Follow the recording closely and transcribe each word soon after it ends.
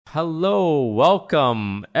Hello,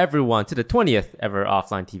 welcome everyone to the 20th ever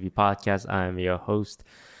Offline TV podcast. I am your host,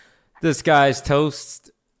 this guy's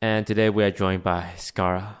Toast, and today we are joined by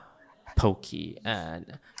Skara, Pokey,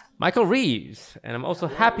 and Michael Reeves. And I'm also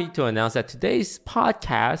happy to announce that today's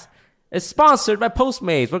podcast is sponsored by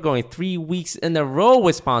Postmates. We're going 3 weeks in a row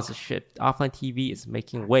with sponsorship. Offline TV is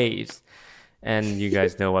making waves, and you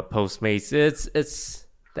guys know what Postmates is. It's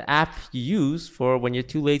the app you use for when you're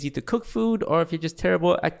too lazy to cook food or if you're just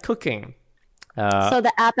terrible at cooking. So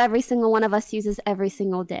the app every single one of us uses every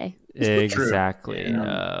single day. Exactly.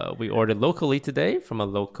 Yeah. We ordered locally today from a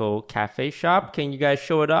local cafe shop. Can you guys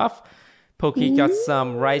show it off? Pokey got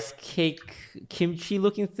some rice cake kimchi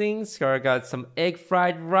looking things. Scar got some egg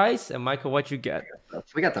fried rice. And Michael, what you get?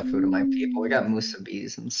 We got the food of my people. We got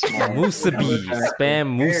musabis and small. Musabis.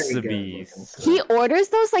 Spam musabis. He orders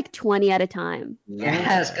those like 20 at a time.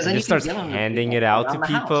 Yes, because then He you can starts give them handing it out to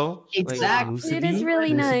people. Exactly. It is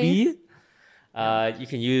really nice. You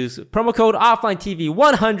can use promo code OfflineTV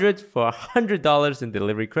 100 for $100 in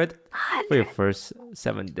delivery credit for your first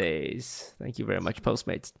 7 days. Thank you very much,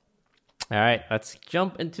 Postmates. All right, let's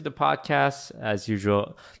jump into the podcast. As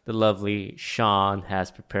usual, the lovely Sean has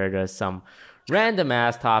prepared us some random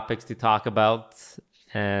ass topics to talk about.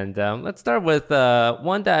 And let's start with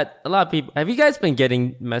one that a lot of people... Have you guys been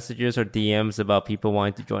getting messages or DMs about people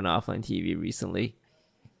wanting to join Offline TV recently?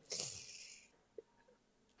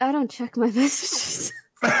 I don't check my messages.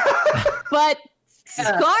 But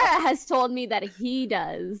Skara has told me that he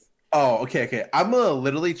does. Oh, okay. I'm gonna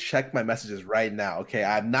literally check my messages right now. Okay,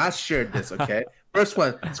 I've not shared this. Okay, first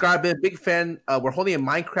one, Scar, I've been a big fan. We're holding a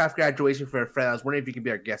Minecraft graduation for a friend. I was wondering if you could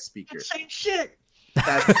be our guest speaker. Same shit.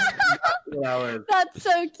 That's what I was That's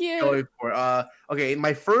so cute. going for. Okay, in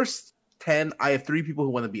my first 10, I have 3 people who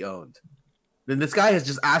want to be owned. Then this guy has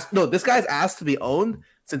just asked. No, this guy's asked to be owned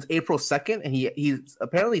since April 2nd, and he's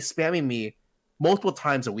apparently spamming me multiple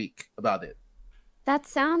times a week about it. That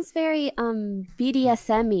sounds very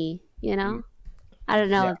BDSM-y, you know? I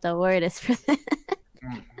don't know what the word is for that.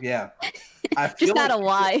 Yeah. I feel Just not a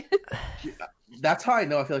why. That's how I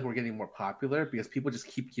know I feel like we're getting more popular, because people just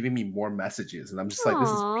keep giving me more messages, and I'm just like, this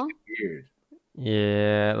is Aw. freaking weird.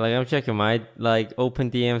 Yeah, like I'm checking my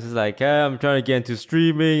open DMs. Is like, I'm trying to get into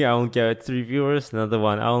streaming. I only get 3 viewers. Another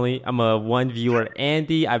one, I'm a 1 viewer,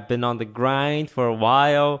 Andy. I've been on the grind for a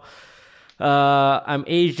while. I'm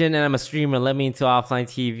Asian and I'm a streamer. Let me into Offline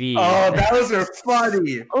TV. Oh, that was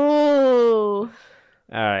funny. Ooh. All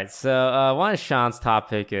right. So one of Sean's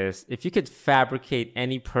topic is if you could fabricate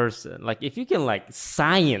any person, like if you can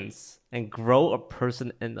science and grow a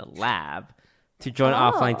person in the lab to join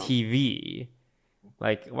Offline TV,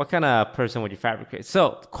 like what kind of person would you fabricate?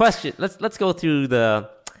 So question, let's go through the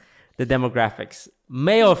demographics.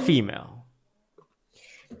 Male or female?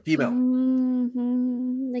 Female.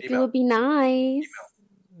 Like Female. it would be nice.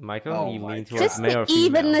 Michael, Oh you my lean God. towards Just male or to female?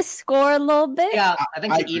 even the score a little bit. Yeah, I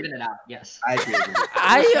think I to agree. even it out. Yes. I agree.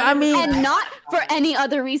 I mean, And not for any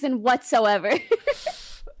other reason whatsoever.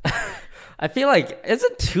 I feel like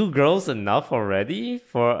isn't 2 girls enough already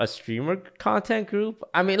for a streamer content group?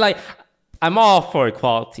 I mean, I'm all for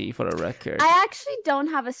equality, for the record. I actually don't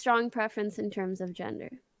have a strong preference in terms of gender.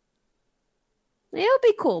 It would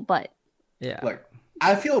be cool, but Yeah. Like,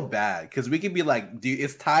 I feel bad because we can be like, dude,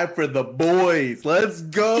 it's time for the boys. Let's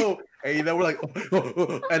go. And we're like,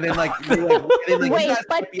 and then wait,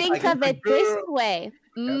 but think of it this way.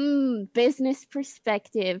 Business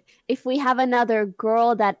perspective. If we have another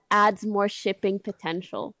girl, that adds more shipping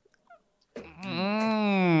potential.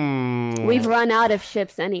 We've run out of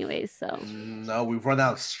ships anyways, so. No, we've run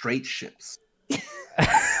out of straight ships.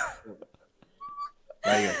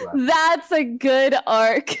 That's a good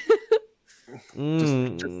arc. Just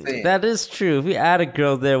saying. That is true. If we add a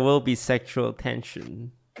girl, there will be sexual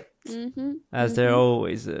tension, as there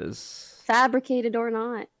always is. Fabricated or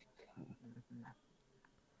not.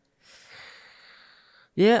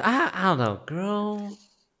 Yeah, I don't know, girl.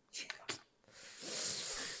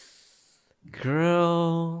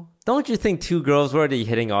 Don't you think 2 girls were already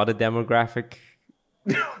hitting all the demographic?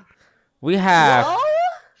 We have Whoa?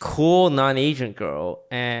 cool non-Asian girl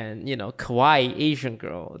and kawaii Asian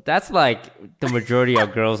girl. That's like the majority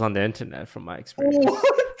of girls on the internet, from my experience. What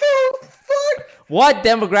the fuck? What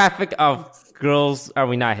demographic of girls are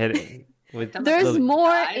we not hitting? There's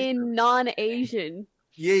more in non-Asian.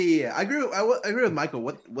 Yeah. I agree with Michael.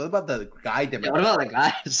 What about the guy demographic? Yeah, what about the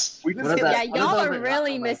guys? We just What hit- about- Yeah, what y'all about are the-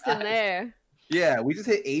 really what about missing guys? there. Yeah, we just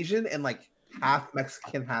hit Asian and half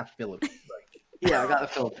Mexican, half Filipino. Yeah, I got the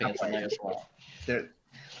Philippines in there as well. They're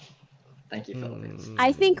Thank you, Philippines.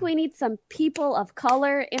 I think we need some people of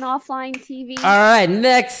color in offline TV. All right,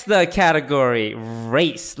 next category,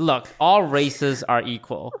 race. Look, all races are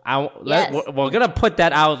equal. We're gonna put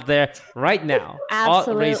that out there right now.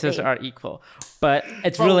 Absolutely. All races are equal, but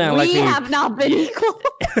it's really unlikely. We have not been equal.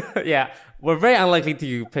 Yeah, we're very unlikely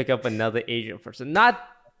to pick up another Asian person. Not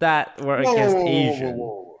that we're against Asian.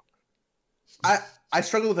 I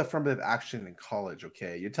struggled with affirmative action in college,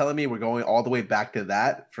 okay? You're telling me we're going all the way back to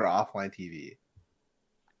that for offline TV?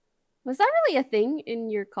 Was that really a thing in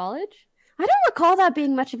your college? I don't recall that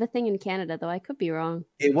being much of a thing in Canada, though. I could be wrong.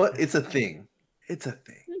 It's a thing. It's a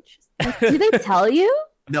thing. Did they tell you?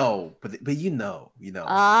 No, but you know.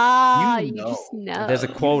 Ah, you you just know. There's a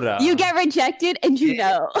quota. You get rejected and you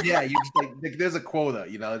know. Yeah, you just like there's a quota,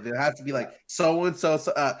 you know. There has to be like so and so.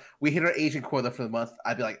 We hit our Asian quota for the month.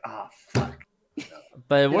 I'd be like, oh fuck.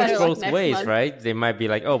 But it works both next ways, month. right? They might be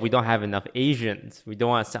like, oh, we don't have enough Asians. We don't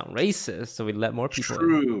want to sound racist, so we let more people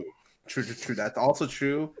in. True. That's also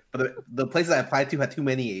true. But the places I applied to had too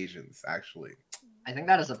many Asians, actually. I think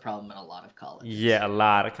that is a problem in a lot of colleges. Yeah, a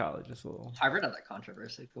lot of colleges will. Harvard had that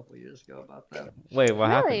controversy a couple years ago about that. Wait, what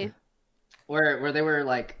Really? happened? Where they were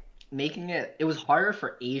like making it was harder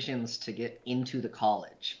for Asians to get into the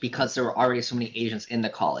college because there were already so many Asians in the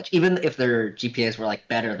college. Even if their GPAs were like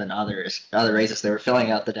better than other races, they were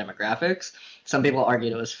filling out the demographics. Some people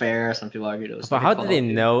argued it was fair, some people argued it was But how did they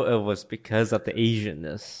know it was because of the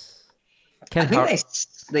Asianness? I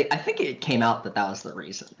think it came out that was the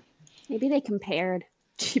reason. Maybe they compared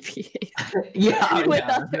GPA Yeah, with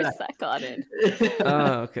others that got in.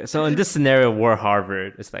 Oh, okay. So in this scenario, we're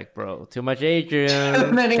Harvard. It's like, bro, too much Asian.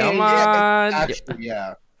 Too many Come Asian. on. Actually,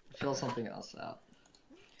 yeah. Fill something else out.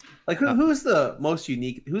 Like who's the most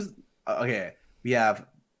unique? Who's okay? We have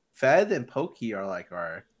Fed and Pokey are like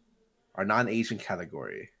our non-Asian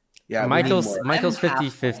category. Yeah, Michael's more.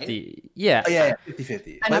 50-50. Yeah. Oh, yeah,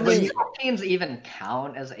 50-50. And I But mean, you- Philippines even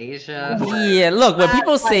count as Asia. Yeah, look, when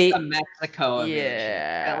people That's like say the Mexico of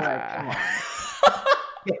Yeah. Asia.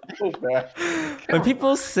 Like, come on. when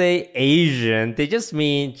people say Asian, they just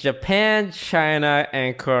mean Japan, China,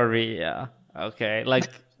 and Korea. Okay, like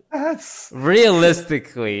that's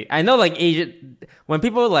realistically, I know like Asian. When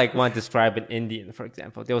people like want to describe an Indian, for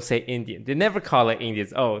example, they'll say Indian. They never call it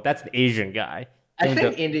Indians. Oh, that's an Asian guy. I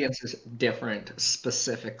think Indians is different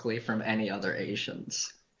specifically from any other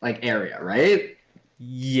Asians like area, right?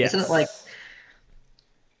 Yes. Isn't it like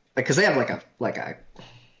because they have like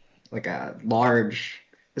a large?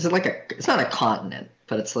 Is it like it's not a continent,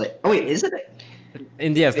 but it's like wait, is it?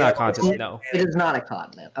 India is not a continent. No. It is not a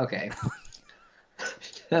continent. Okay.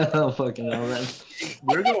 Oh fucking hell, then.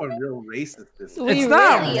 we're going real racist. This We It's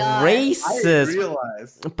not really are. I racist,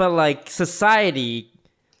 realize. but like society,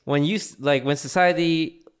 when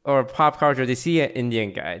society or pop culture, they see an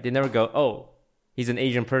Indian guy, they never go, oh, he's an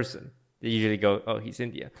Asian person. They usually go, oh, he's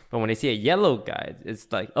Indian. But when they see a yellow guy, it's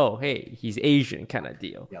like, oh, hey, he's Asian kind of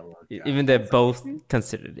deal. Yellow guy. Even they're both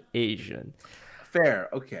considered Asian. Fair,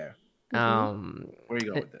 okay. Where Where are you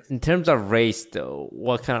going with this? In terms of race, though,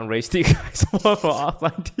 what kind of race do you guys want for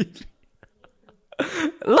offline TV?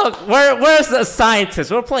 Look, where's the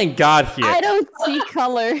scientist? We're playing God here. I don't see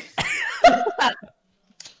color.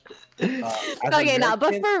 As Okay, now, but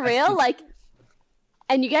American, for real, like,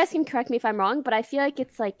 and you guys can correct me if I'm wrong, but I feel like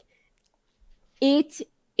it's like, it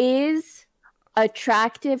is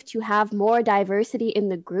attractive to have more diversity in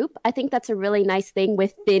the group. I think that's a really nice thing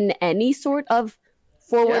within any sort of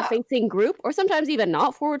forward-facing group, or sometimes even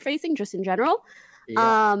not forward-facing, just in general.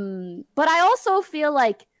 Yeah. But I also feel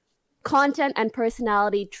like content and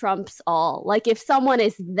personality trumps all. Like, if someone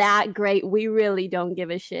is that great, we really don't give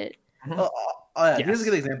a shit. Yeah. Yes. Here's a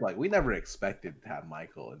good example. Like, we never expected to have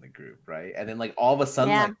Michael in the group, right? And then, like, all of a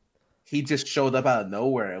sudden, Yeah. like, he just showed up out of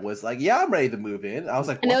nowhere and was like, "Yeah, I'm ready to move in." I was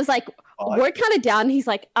like, And it "What was like, the fuck?" we're kind of down. He's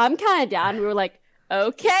like, I'm kind of down. We were like,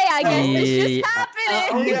 okay, I guess it's Yeah. just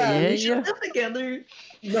happening. yeah, we should live together.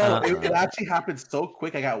 No, it actually happened so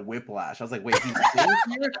quick. I got whiplash. I was like, "Wait, he's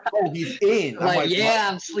in here? Oh, he's in!" I'm Like, yeah,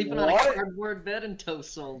 what? I'm sleeping on a What? cardboard bed in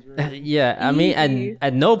Toast Soldier. Yeah, I mean, Easy.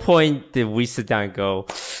 at no point did we sit down and go,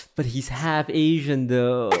 but he's half Asian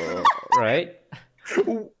though, right?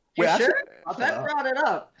 You actually, sure? brought that Fed up. brought it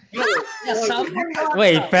up. No, Yeah, someone brought it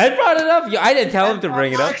Wait, up. Fed brought it up? I didn't tell him to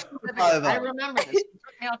bring it up. I remember this. He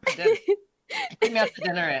took me out to dinner. He took me out to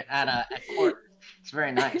dinner at court. It's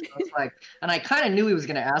very nice. I was like, and I kind of knew he was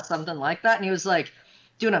gonna ask something like that, and he was like,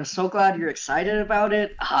 "Dude, I'm so glad you're excited about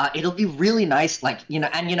it. It'll be really nice, like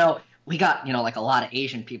we got like a lot of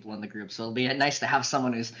Asian people in the group, so it'll be nice to have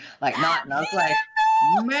someone who's like not." And I was like,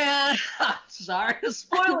 "Man, sorry to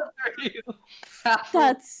spoil it for you."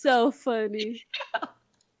 That's so funny.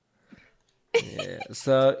 Yeah.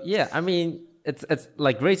 So yeah, I mean, it's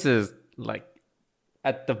like race is like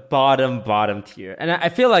at the bottom tier, and I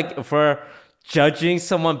feel like if we're judging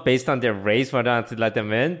someone based on their race, whether or not to let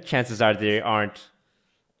them in, chances are they aren't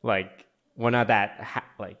like we're not that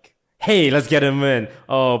like. Hey, let's get him in.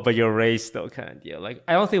 Oh, but your race though, kind of deal. Like,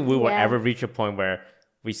 I don't think we will ever reach a point where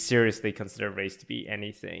we seriously consider race to be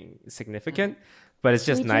anything significant. But it's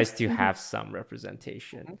just nice to have some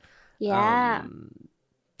representation. Yeah.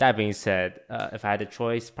 That being said, if I had a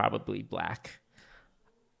choice, probably black.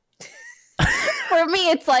 For me,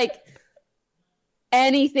 it's like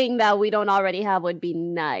anything that we don't already have would be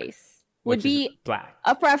nice. Would be black.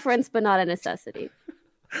 A preference, but not a necessity.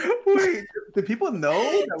 Wait, do people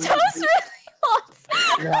know? Toast really wants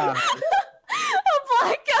Yeah. a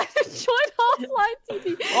black guy to join offline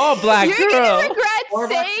TV. Oh, black You're girl. gonna regret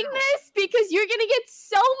saying this because you're gonna get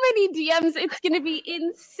so many DMs. It's gonna be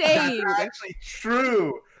insane. That's actually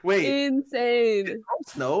true. Wait, Insane. did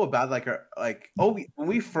folks know about when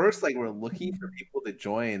we first like were looking for people to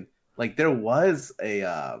join, like there was a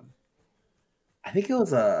I think it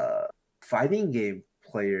was a fighting game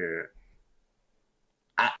player.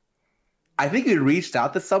 I think we reached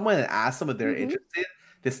out to someone and asked them if they're interested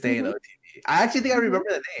to stay in OTV. I actually think I remember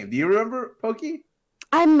the name. Do you remember, Pokey?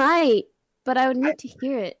 I might, but I would need to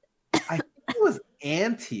hear it. I think it was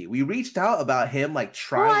Auntie. We reached out about him like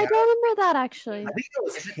trying. Oh, I don't remember that actually. I think it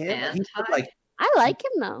was him. He said, like, I like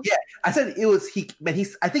him though. yeah, I said it was he, but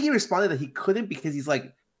I think he responded that he couldn't because he's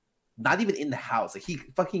like not even in the house. Like he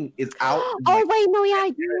fucking is out. Oh wait, no, yeah, I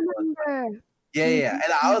do remember. Yeah.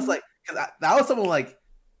 And I was like, because that was someone like.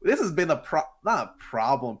 This has been not a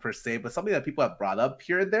problem per se, but something that people have brought up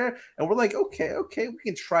here and there, and we're like, okay, we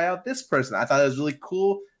can try out this person. I thought it was really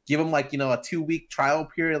cool. Give him like a 2-week trial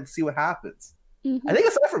period. Let's see what happens. I think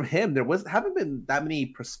aside from him, there haven't been that many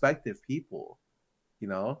prospective people,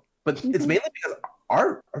 But it's mainly because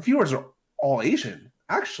our viewers are all Asian.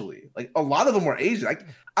 Actually, like a lot of them were Asian. Like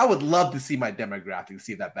I would love to see my demographic,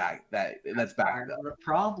 see that's back up. The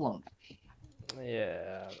problem.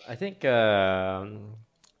 Yeah, I think.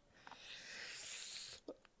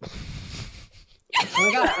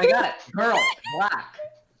 We got it. Girl, black.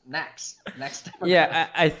 Next. Yeah,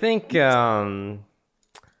 I think. A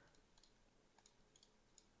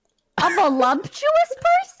voluptuous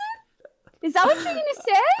person? Is that what you're gonna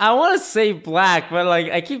say? I want to say black, but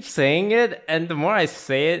like I keep saying it, and the more I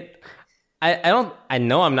say it, I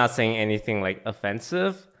know I'm not saying anything like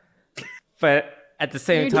offensive, but at the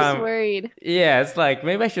same You're time, just worried. Yeah, it's like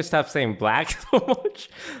maybe I should stop saying black so much.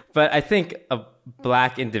 But I think a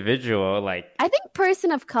black individual, like I think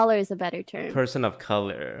person of color is a better term. Person of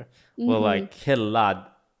color will like hit a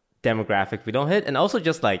lot demographic we don't hit, and also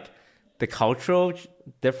just like the cultural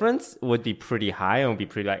difference would be pretty high and would be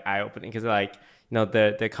pretty like eye opening because like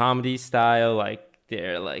the comedy style, like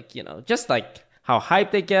they're like just like how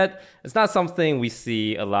hyped they get. It's not something we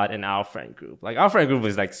see a lot in our friend group. Like our friend group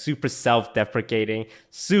is like super self-deprecating,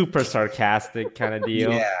 super sarcastic kind of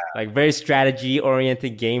deal. Yeah. Like very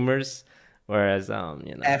strategy-oriented gamers. Whereas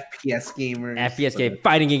FPS gamers, FPS game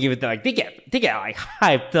fighting game, like they get like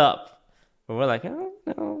hyped up. But we're like,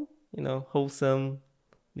 oh no, wholesome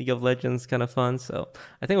League of Legends kind of fun. So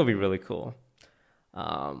I think it would be really cool.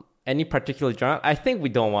 Any particular genre? I think we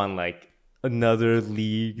don't want like another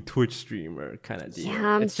League Twitch streamer kind of deal. Yeah,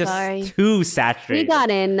 I'm it's just sorry. too saturated. We got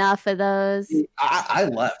enough of those. I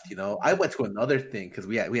left, I went to another thing because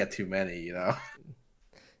we had too many,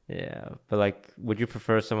 Yeah, but like, would you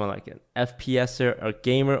prefer someone like an FPSer or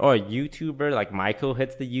gamer or a YouTuber? Like Michael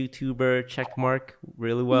hits the YouTuber check mark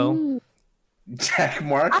really well. Check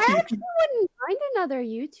mark. I actually wouldn't mind another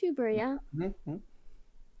YouTuber. Yeah. Mm-hmm.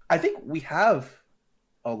 I think we have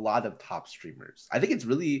a lot of top streamers. I think it's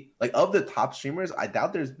really like of the top streamers. I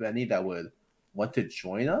doubt there's many that would want to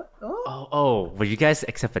join us. Would you guys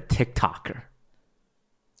accept a TikToker?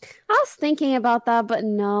 I was thinking about that, but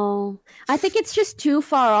no. I think it's just too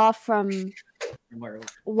far off from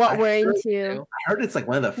what we're into. I heard it's like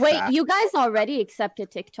one of the Wait, you guys already accept a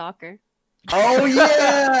TikToker. Oh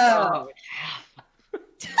yeah.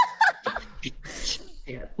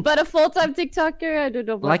 But a full-time TikToker, I don't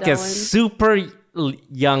know about like that a one. super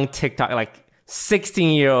young TikTok, like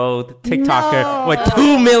 16-year-old TikToker No. with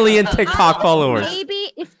 2 million TikTok followers.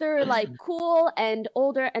 Maybe if they're like cool and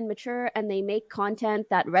older and mature and they make content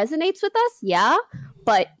that resonates with us, yeah.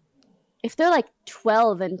 But if they're like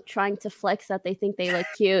 12 and trying to flex that they think they look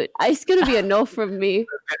cute, it's gonna be a no from me.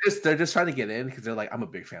 They're just trying to get in because they're like, I'm a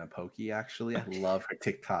big fan of Pokey. Actually, I love her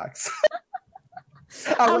TikToks.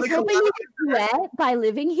 I was hoping you could duet by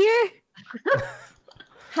living here.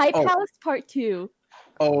 Hype House Part 2.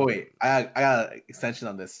 Oh wait, I got an extension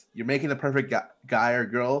on this. You're making the perfect guy or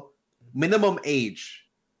girl. Minimum age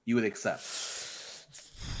you would accept.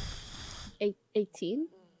 18.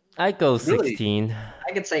 I go Really? 16.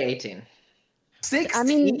 I could say 18. 16? I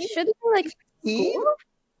mean, shouldn't they, like 16?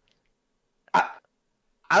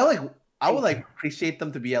 I would like appreciate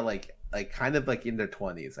them to be at like kind of like in their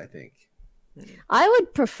 20s, I think. I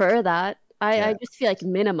would prefer that. I Yeah. just feel like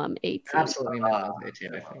minimum 18. Absolutely not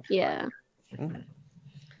 18, I think. Yeah.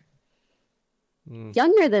 Mm.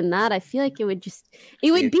 Younger than that, I feel like it would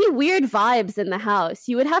be weird vibes in the house.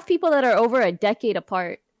 You would have people that are over a decade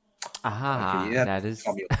apart. Ah, Okay, you have that to is.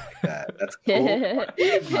 tell me like that. That's cool.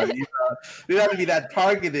 You have to be that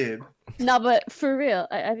targeted. No, but for real,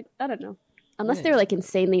 I don't know. Unless they're like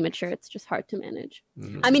insanely mature, it's just hard to manage.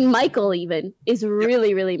 I mean, Michael even is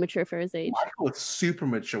really, really mature for his age. Michael was super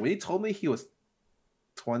mature. When he told me he was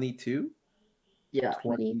 22, Yeah,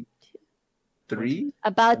 23.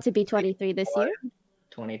 About to be 23 this year.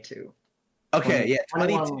 22. Okay, yeah,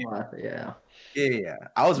 22. 21 left, yeah. Yeah.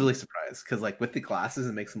 I was really surprised because like with the glasses,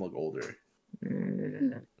 it makes him look older.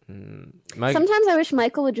 Sometimes I wish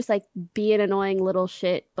Michael would just like be an annoying little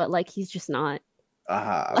shit, but like he's just not.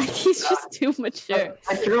 Like he's just too mature.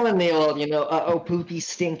 I throw in the old, poopy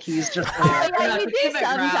stinkies just Yeah, you do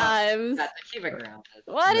sometimes. To keep it grounded.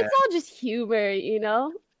 What? It's all just humor,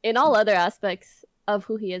 In all other aspects of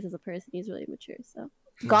who he is as a person, he's really mature. So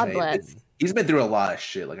God bless. He's been through a lot of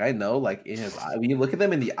shit. Like I know, like in his eye, when you look at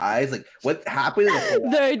them in the eyes, like what happened?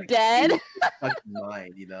 They're dead. Fucking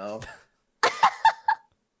mind,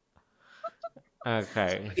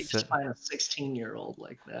 Okay. You could just find a 16-year-old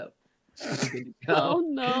like that. Oh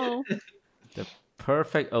no. The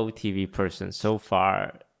perfect OTV person so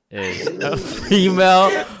far is a female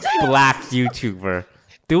black YouTuber.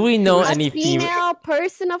 Do we know any female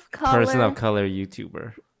person of color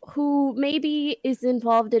YouTuber who maybe is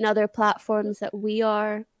involved in other platforms that we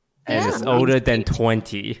are? And is older than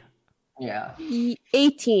 20? Yeah.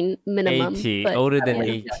 18 minimum. 18, but older than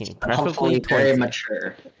 18, preferably 20. Very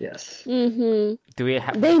mature. Yes. Mm-hmm. Do we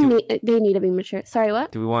have? They need to be mature. Sorry,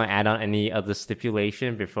 what? Do we want to add on any other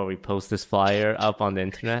stipulation before we post this flyer up on the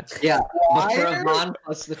internet? Yeah. Before Amon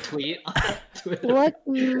posts the tweet on Twitter. What?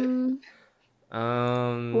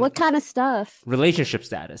 What kind of stuff? Relationship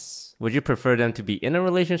status. Would you prefer them to be in a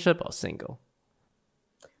relationship or single?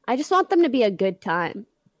 I just want them to be a good time.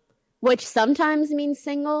 Which sometimes means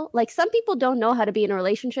single. Like some people don't know how to be in a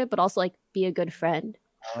relationship, but also like be a good friend.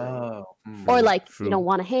 Oh. Or like, True.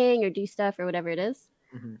 want to hang or do stuff or whatever it is.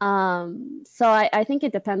 Mm-hmm. So I think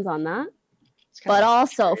it depends on that. But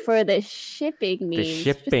also for the shipping means The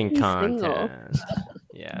shipping just be content. single.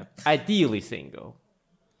 Yeah. Ideally single.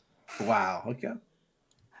 Wow. Okay.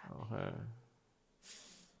 Okay.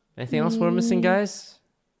 Anything else we're missing, guys?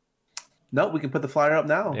 No, we can put the flyer up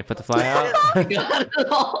now. They put the flyer out. Got it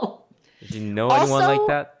all. Did you know anyone like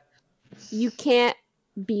that? You can't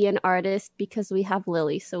be an artist because we have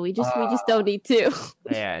Lily, so we just don't need to.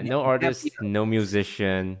 Yeah, no artist, no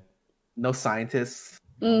musician. No scientists.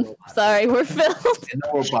 Sorry, we're filled. And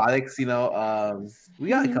no robotics. We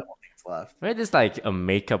got a couple things left. Right, there's like a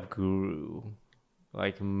makeup guru,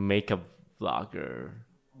 like makeup vlogger.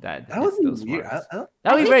 That would be those weird. ones. I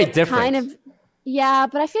That would be very different. Kind of, yeah,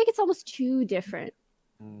 but I feel like it's almost too different.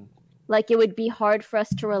 Like it would be hard for us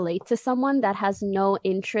to relate to someone that has no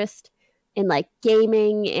interest in like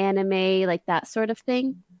gaming, anime, like that sort of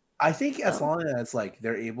thing. I think as long as like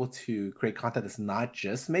they're able to create content that's not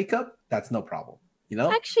just makeup, that's no problem.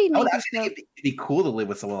 Actually, I would maybe actually think it'd be cool to live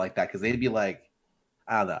with someone like that because they'd be like,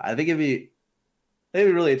 I don't know. I think it'd be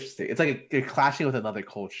really interesting. It's like you're clashing with another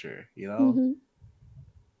culture, Mhm.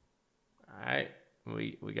 All right,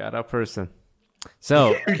 we got our person.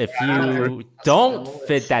 So if you don't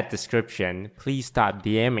fit that description, please stop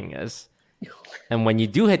DMing us. And when you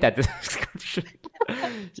do hit that description,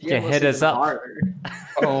 you can hit us up.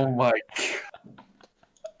 Oh my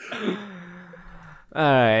god. All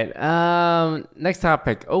right. Next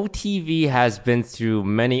topic. OTV has been through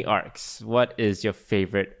many arcs. What is your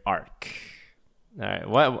favorite arc? All right.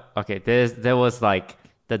 What? Okay. There was like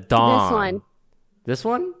the Dawn. This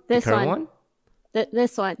one. This the current one.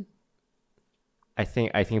 This one. I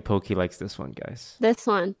think Pokey likes this one, guys. This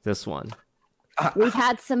one. This one. We've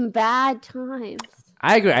had some bad times.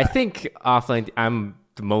 I agree. I think I'm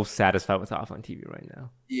the most satisfied with offline TV right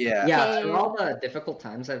now. Yeah. Yeah, through all the difficult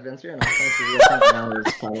times I've been through, and offline TV, I think now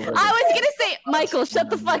is probably I was gonna say, Michael, shut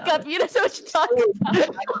the fuck up. You don't know what you're talking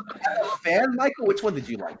about. Fan, Michael, which one did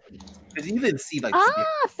you like? Because you didn't see like.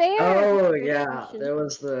 Fair. Oh yeah, there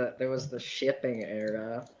was the shipping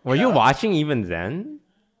era. Were you watching even then?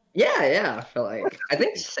 Yeah. For like, I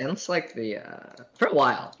think since like the for a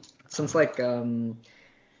while, since like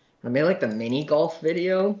I made like the mini golf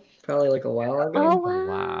video probably like a while ago. Oh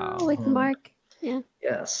wow, Wow. with Mark. Yeah.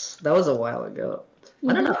 Yes, that was a while ago.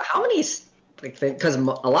 I don't know how many like because a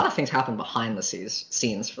lot of things happen behind the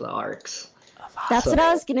scenes for the arcs. That's what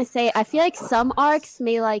I was gonna say. I feel like some arcs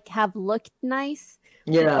may like have looked nice,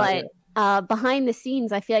 Yeah, but behind the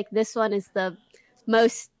scenes, I feel like this one is the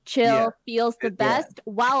most chill, feels the best,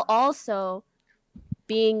 while also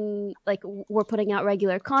being like we're putting out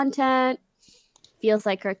regular content. Feels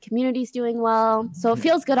like our community's doing well, so it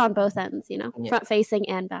feels good on both ends, you know, front facing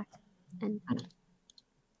and back. And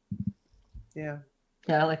Yeah.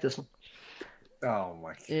 I like this one. Oh my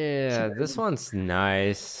god. Yeah, this one's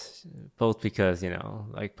nice, both because, you know,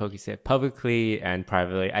 like Pokey said, publicly and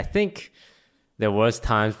privately. I think there was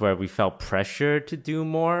times where we felt pressure to do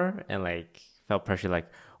more and like felt pressure like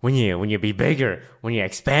when you be bigger, when you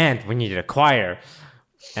expand, when you acquire.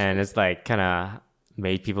 And it's like kind of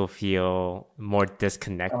made people feel more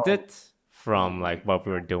disconnected from like what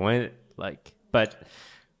we were doing. Like, but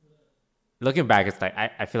looking back, it's like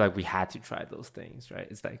I feel like we had to try those things, right?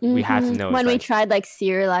 It's like we had to know when we like, tried like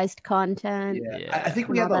serialized content. I think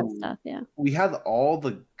we and had all that stuff. Yeah, we had all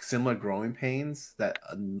the similar growing pains that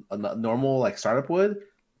a normal like startup would,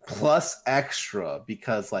 plus extra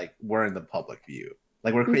because like we're in the public view,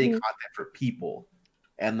 like we're creating content for people,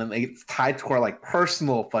 and then it's tied to our like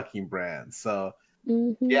personal fucking brand. So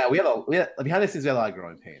yeah, we had behind the scenes we had a lot of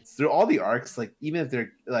growing pains through all the arcs. Like even if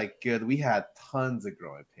they're like good, we had tons of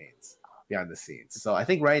growing pains behind the scenes. So I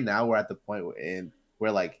think right now we're at the point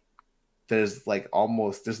where like there's like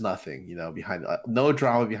almost there's nothing, you know, behind no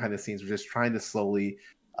drama behind the scenes. We're just trying to slowly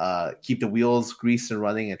keep the wheels greased and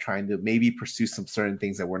running and trying to maybe pursue some certain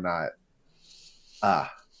things that we're not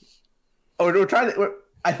we're trying to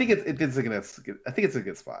I think it's a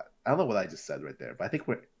good spot. I don't know what I just said right there, but I think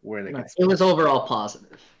we're in a good spot. It was overall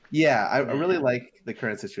positive. Yeah, I really like the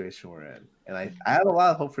current situation we're in, and I have a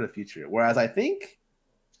lot of hope for the future. Whereas I think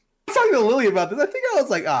I was talking to Lily about this. I think I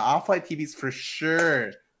was like, Offline TV's for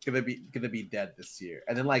sure gonna be dead this year.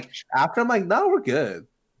 And then like after I'm like, no, we're good.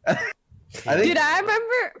 Dude, I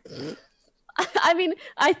remember. I mean,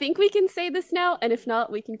 I think we can say this now, and if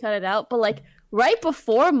not, we can cut it out. But like right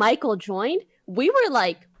before Michael joined, we were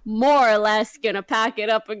like more or less gonna pack it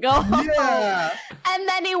up and go home. Yeah. And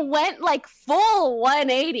then it went like full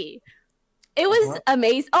 180. It was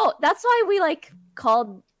amazing. Oh, that's why we like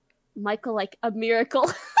called Michael like a miracle.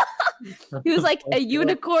 He was like a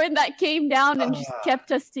unicorn that came down and just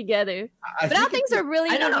kept us together. But now things are really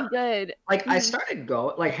good. Like I started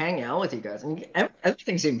hanging out with you guys, and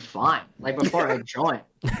everything seemed fine. Like before I joined,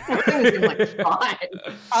 everything seemed like fine.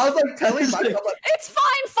 I was like telling myself, like, it's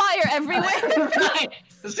fine, fire everywhere. Right.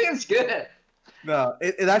 It seems good. No,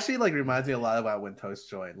 it actually like reminds me a lot about when Toast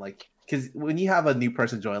joined. Like, because when you have a new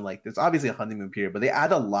person join, like there's obviously a honeymoon period, but they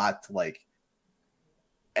add a lot to like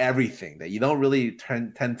everything that you don't really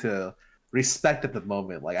tend to respect at the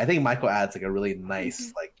moment. Like I think Michael adds like a really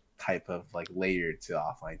nice like type of like layer to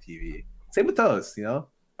Offline TV. Same with Toast, you know.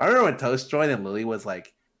 I remember when Toast joined and Lily was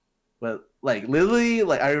like, but like Lily,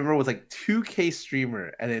 like I remember was like 2K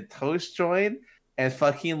streamer, and then Toast joined and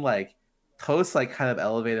fucking like Toast like kind of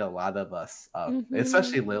elevated a lot of us up,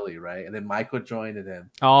 especially Lily, right? And then Michael joined, and then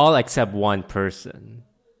all except one person.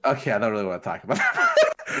 Okay, I don't really want to talk about that.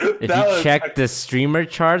 If you check the streamer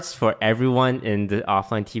charts for everyone in the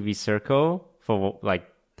Offline TV circle for like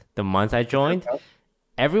the month I joined,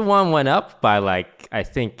 everyone went up by like I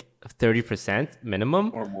think 30%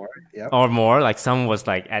 minimum or more. Yeah. Or more. Like some was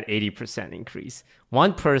like at 80% increase.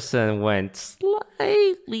 One person went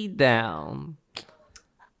slightly down.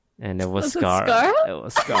 And it was Scar. It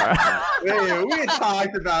was Scar. Wait, we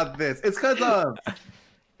talked about this. It's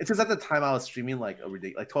because at the time I was streaming like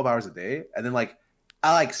 12 hours a day, and then like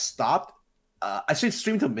I like stopped. I should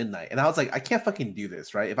stream till midnight, and I was like, I can't fucking do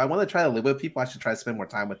this, right? If I want to try to live with people, I should try to spend more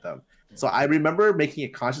time with them. So I remember making a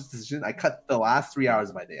conscious decision. I cut the last 3 hours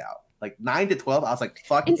of my day out, like 9 to 12. I was like,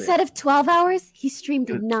 fuck. Instead of 12 hours, he streamed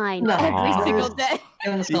 9 every single day.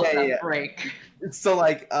 Yeah. Break. So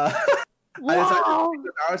like, wow.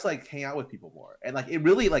 I was like hang out with people more, and like it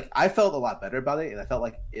really like I felt a lot better about it, and I felt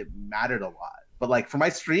like it mattered a lot. But like for my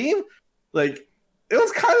stream, like it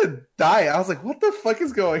was kind of dying. I was like, what the fuck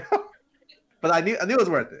is going on? But I knew it was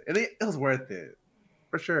worth it. It was worth it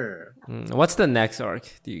for sure. What's the next arc?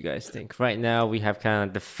 Do you guys think? Right now we have kind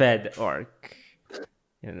of the Fed arc.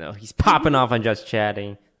 You know, he's popping off on Just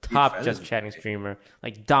Chatting, top Just Chatting streamer,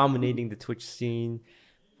 like dominating the Twitch scene.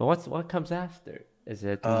 But what comes after? Is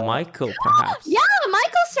it Michael perhaps? Yeah,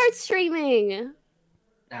 Michael starts streaming.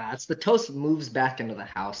 Nah, it's the toast moves back into the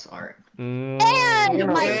house art. And You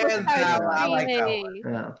know, Michael and started I like that one. streaming.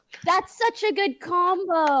 Yeah. That's such a good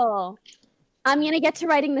combo. I'm going to get to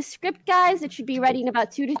writing the script, guys. It should be ready in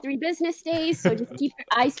about 2 to 3 business days. So just keep your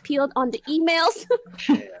eyes peeled on the emails.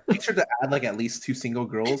 Yeah. Make sure to add like at least 2 single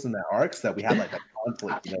girls in that arc so that we have like a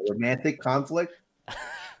conflict, romantic conflict.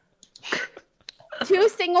 2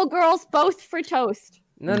 single girls, both for toast.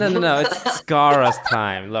 No. It's Scarra's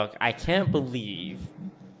time. Look, I can't believe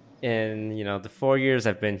in, the 4 years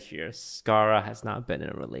I've been here, Scarra has not been in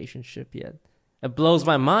a relationship yet. It blows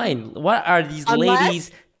my mind. What are these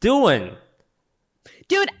ladies doing?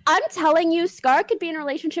 Dude, I'm telling you, Scar could be in a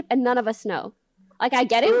relationship and none of us know. Like, I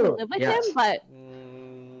get it, we live with him, but...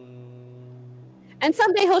 And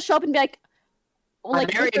someday he'll show up and be like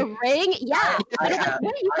with the ring? Yeah. And I'm like,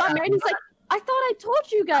 wait, you got married? He's like, I thought I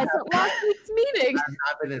told you guys at last week's meeting. I've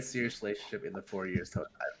not been in a serious relationship in the 4 years.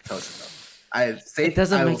 It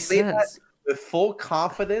doesn't make sense. With full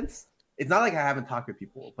confidence. It's not like I haven't talked to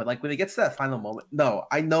people, but like when it gets to that final moment, no,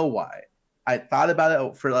 I know why. I thought about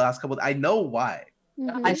it for the last couple I know why.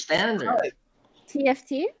 High standard.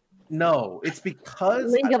 TFT? No, it's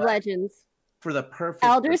because League of Legends. For the perfect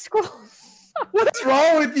Elder Scrolls. What's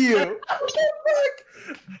wrong with you?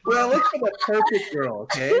 When I look for the perfect girl,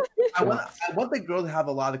 okay, I want the girl to have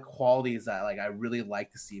a lot of qualities that like I really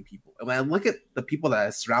like to see in people. And when I look at the people that I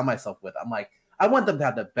surround myself with, I'm like, I want them to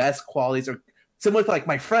have the best qualities, or similar to like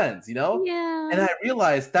my friends, Yeah. And I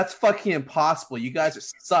realized that's fucking impossible. You guys are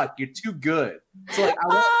suck. You're too good. So like,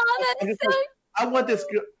 I want this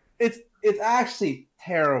girl. It's actually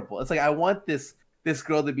terrible. It's like I want this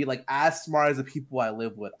girl to be like as smart as the people I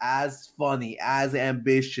live with, as funny, as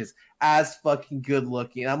ambitious, as fucking good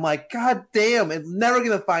looking. And I'm like, God damn, I'm never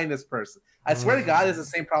gonna find this person. I swear to God, it's the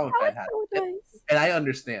same problem Fed had. And I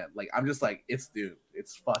understand. Like, I'm just like, it's doomed.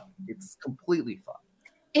 It's fucked. It's completely fucked.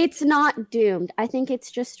 It's not doomed. I think it's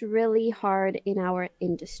just really hard in our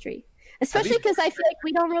industry. Especially because I feel like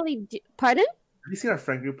we don't really Pardon? Have you seen our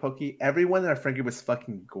friend group, Pokey? Everyone in our friend group is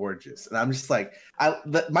fucking gorgeous. And I'm just like,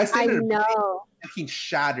 my standard is fucking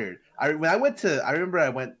shattered. I remember I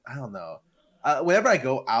went, I don't know. Whenever I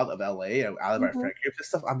go out of LA or out of our friend group and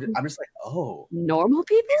stuff, I'm just like, oh. Normal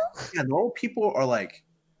people? Yeah, normal people are like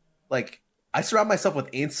I surround myself with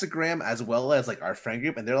Instagram as well as like our friend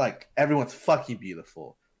group, and they're like, everyone's fucking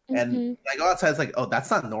beautiful. And I go outside, it's like, oh, that's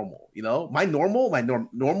not normal. My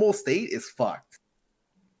normal state is fucked.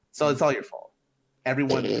 So it's all your fault.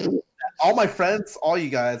 Everyone, all my friends, all you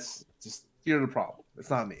guys, just you're the problem.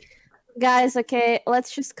 It's not me. Guys, okay,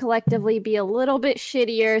 let's just collectively be a little bit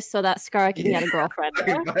shittier so that Scar can get a girlfriend.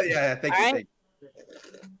 Yeah, thank you. Right?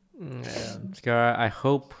 Yeah, Scar, I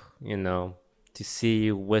hope, to see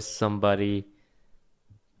you with somebody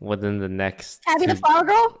within the next... Abby the Flower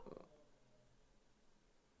Girl?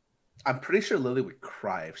 I'm pretty sure Lily would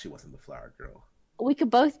cry if she wasn't the Flower Girl. We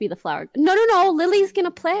could both be the Flower Girl. No. Lily's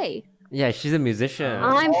gonna play. Yeah, she's a musician.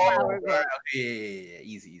 I'm Flower Girl. Yeah.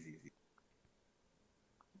 Easy.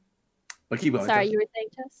 But keep going. Sorry, you were saying,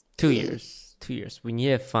 Tess? 2 years. 2 years. We need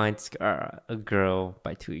to find Scar a girl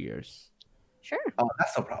by 2 years. Sure. Oh,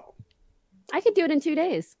 that's no problem. I could do it in 2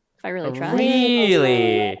 days if I really tried.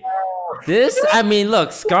 Really?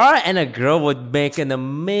 Look, Scar and a girl would make an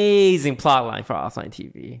amazing plotline for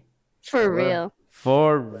OfflineTV. For real.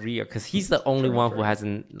 For real, because he's the only one who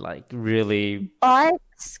hasn't really. But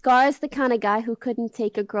Scar's the kind of guy who couldn't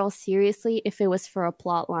take a girl seriously if it was for a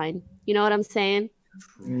plot line. You know what I'm saying?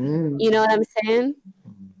 You know what I'm saying?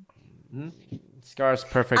 Scar's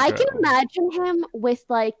perfect. I can imagine him with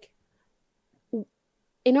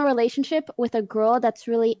in a relationship with a girl that's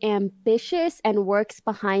really ambitious and works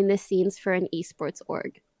behind the scenes for an esports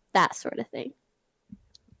org. That sort of thing.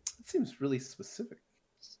 It seems really specific.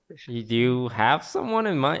 Do you have someone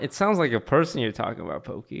in mind? It sounds like a person you're talking about,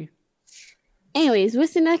 Pokey. Anyways,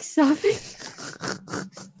 what's the next topic?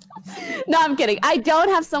 No, I'm kidding. I don't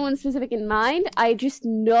have someone specific in mind. I just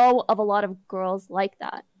know of a lot of girls like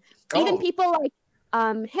that. Even people like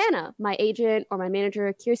Hannah, my agent, or my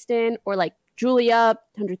manager, Kirsten, or like Julia,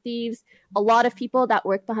 100 Thieves. A lot of people that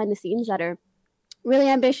work behind the scenes that are really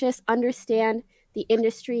ambitious, understand the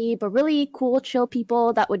industry, but really cool, chill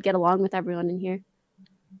people that would get along with everyone in here.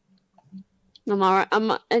 I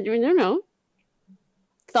don't know.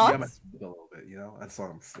 Thoughts? A little bit, that's all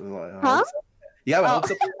I'm. Huh? Yeah,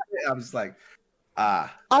 I'm just like,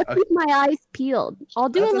 I'll keep my eyes peeled. I'll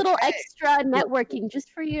do a little extra networking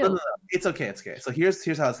just for you. No. It's okay. So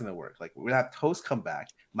here's how it's gonna work. Like, we're gonna have Toast come back.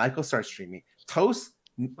 Michael starts streaming. Toast,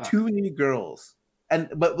 2 new girls.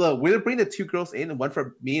 But look, we're gonna bring the 2 girls in, one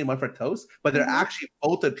for me and one for Toast. But they're actually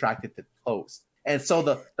both attracted to Toast. And so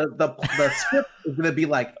the script is gonna be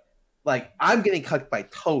like I'm getting cucked by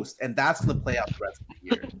Toast, and that's gonna play out the rest of the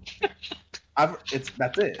year.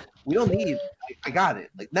 That's it. We don't need. I got it.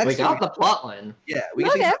 Like next We year, got the plot line. yeah, we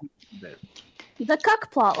can Okay. take The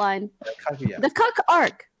cuck plotline. yeah. The cuck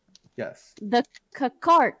arc. Yes. The cuck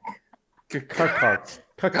arc.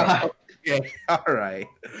 Cuck. Yeah. All right.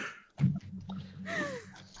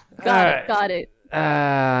 Got it.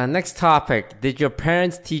 Next topic. Did your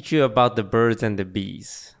parents teach you about the birds and the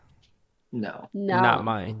bees? No. No. Not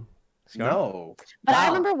mine. Scar? No. But I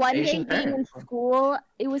Wow, remember one day Asian being in parents. school.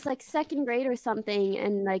 It was like second grade or something,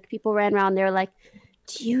 and like people ran around. They were like,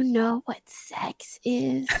 "Do you know what sex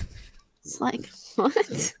is?" It's like, what?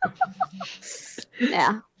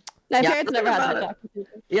 Yeah. My Yeah, parents never had that about it.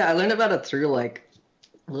 conversation. Yeah, I learned about it through like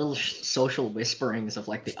little social whisperings of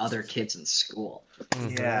like the other kids in school.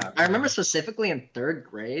 Mhm. Yeah. I remember specifically in third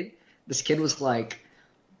grade, this kid was like,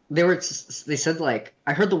 they said like,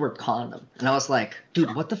 I heard the word condom, and I was like,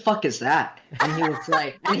 dude, what the fuck is that? And he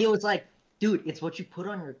was like, dude, it's what you put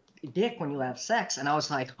on your dick when you have sex. And I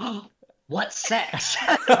was like, oh, what sex?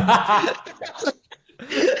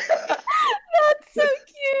 That's so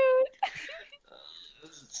cute.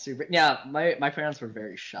 Super. Yeah, my parents were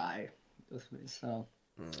very shy with me, so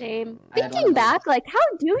Shame. I don't Thinking know. back, like, how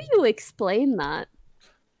do you explain that?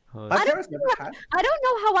 My parents never had. I don't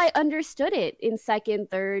know how I understood it in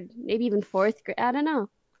second, third, maybe even fourth grade. I don't know.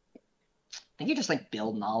 I think you just like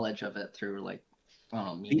build knowledge of it through like, I don't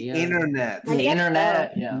know, The media. internet. I The guess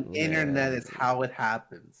internet, yeah. The internet is how it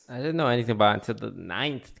happens. I didn't know anything about it until the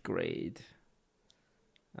 9th grade.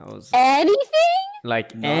 I was Anything?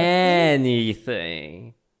 like Nothing.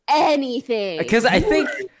 anything. Anything. Because I think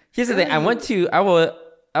here's the thing.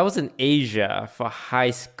 I was in Asia for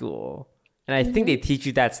high school, and I think they teach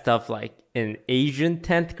you that stuff like in Asian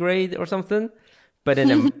 10th grade or something. But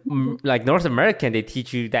in like North American, they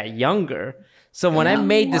teach you that younger. So when I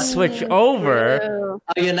made the switch over, True.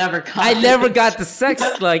 Oh, you never caught I it. never got the sex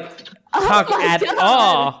like talk my at God.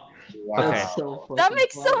 all. Wow. Okay. That's so That fucking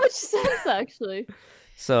makes so funny. much sense, actually.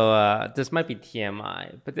 So this might be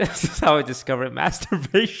TMI, but this is how I discovered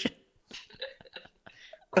masturbation.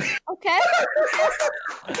 Okay.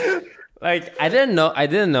 Like I didn't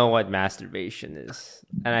know what masturbation is,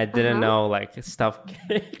 and I didn't know like stuff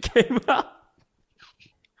came out.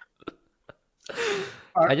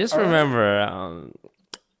 I just remember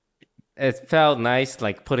it felt nice,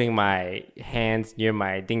 like putting my hands near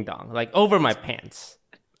my ding dong, like over my pants.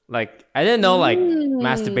 Like I didn't know like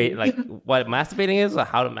masturbate, like what masturbating is or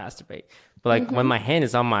how to masturbate. But like when my hand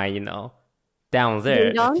is on my, down there,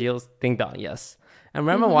 Ding dong? it feels ding dong. Yes, I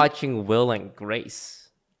remember watching Will and Grace,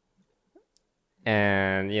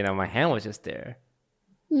 and my hand was just there,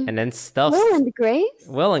 and then stuff. Will and Grace?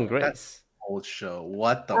 Will and Grace. Old show.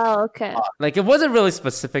 What the? Oh, okay. Like it wasn't really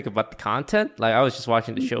specific about the content. Like I was just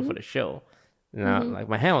watching the show for the show. Like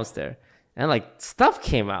my hand was there, and like stuff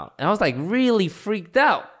came out, and I was like really freaked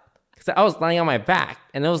out because I was lying on my back,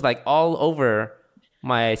 and it was like all over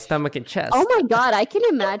my stomach and chest. Oh my God, I can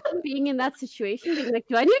imagine being in that situation. Being like,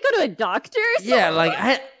 do I need to go to a doctor? Or Yeah,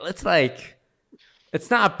 like it's like it's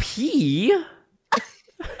not a pee.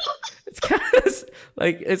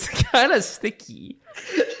 It's kind of sticky.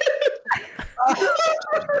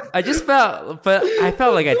 I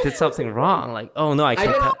felt like I did something wrong. Like, oh no, I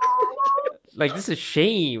can't. Like this is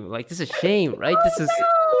shame. Like this is shame, right? This is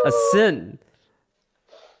a sin.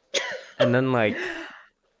 And then like,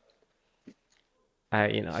 I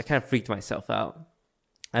kind of freaked myself out.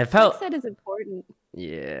 I felt, That is important.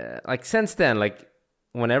 yeah. Like since then, like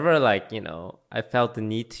whenever like I felt the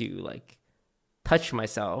need to like touch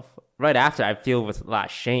myself. Right after, I feel with a lot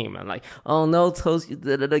of shame. I'm like, oh no, Toast, you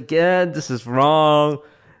did it again. This is wrong.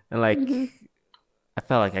 And like, I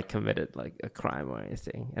felt like I committed like a crime or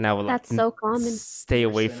anything. And I would That's like so common. stay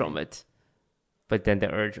away from it. But then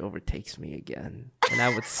the urge overtakes me again. And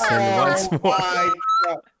I would sin once more. My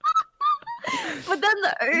God. But then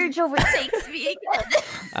the urge overtakes me again.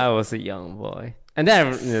 I was a young boy. And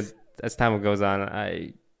then as time goes on,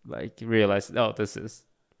 I like realized, oh, this is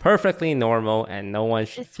perfectly normal and no one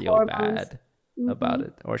should It's feel hormones. bad about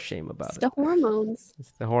it or shame about It's it. the hormones.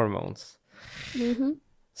 It's the hormones. Mm-hmm.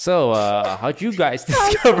 So, how'd you guys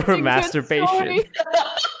discover Good masturbation? story.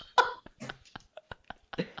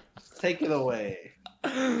 Take it away.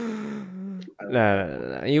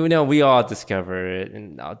 No. We all discover it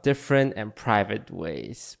in different and private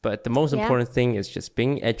ways. But the most Yeah. important thing is just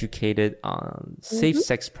being educated on safe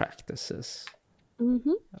sex practices.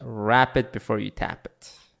 Mm-hmm. Wrap it before you tap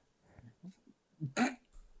it.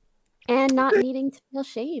 And not needing to feel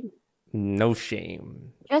shame. No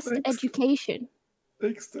shame. Just education.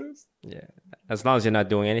 Thanks, Toast. Yeah. As long as you're not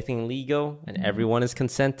doing anything illegal and everyone is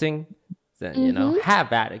consenting, then, you know,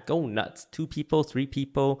 have at it. Go nuts. 2 people, 3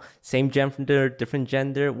 people, same gender, different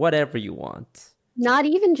gender, whatever you want. Not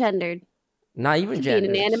even gendered. Not even Could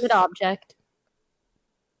gender. be an inanimate object.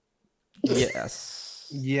 Yes.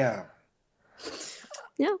 Yeah.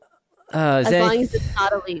 Yeah. As long as it's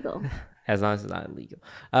not illegal. As long as it's not illegal.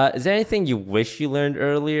 Is there anything you wish you learned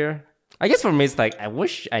earlier? I guess for me, it's like, I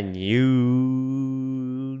wish I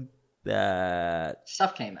knew that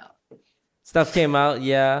Stuff came out. stuff came out,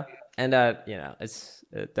 yeah. And that, you know,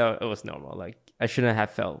 it was normal. Like, I shouldn't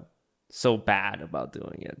have felt so bad about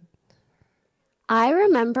doing it. I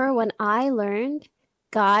remember when I learned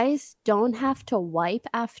guys don't have to wipe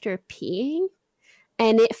after peeing,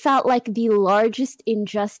 and it felt like the largest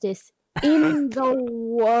injustice in the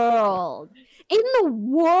world. In the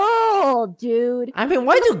world, dude. I mean,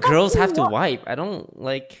 why do girls have to wipe? I don't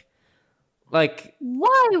like. Why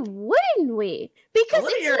wouldn't we? Because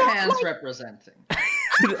What are it's your not hands like- representing?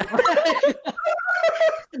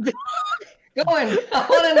 Go on, I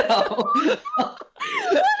want to know.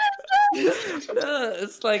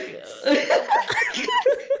 It's like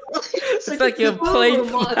it's like you're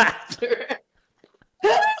playing monster.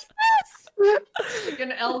 Like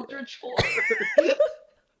an eldritch horror.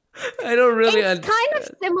 I don't really. It's kind of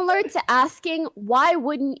similar to asking, why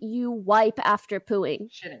wouldn't you wipe after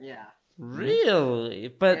pooing? Shouldn't, yeah. Really,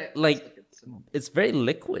 but Yeah, like it's it's very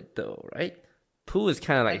liquid though, right? Poo is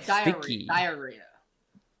kind of like sticky. Diarrhea.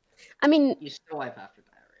 I mean, You still wipe after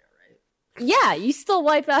diarrhea, right? yeah, you still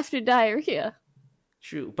wipe after diarrhea.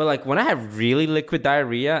 True, but like when I have really liquid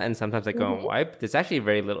diarrhea and sometimes I go Mm-hmm. and wipe, there's actually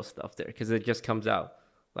very little stuff there because it just comes out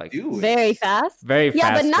like Dude. Very fast. very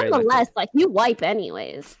Yeah, fast. but very liquid. nonetheless, like you wipe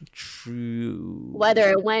anyways. True. Whether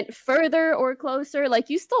it went further or closer, like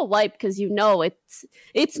you still wipe because you know it's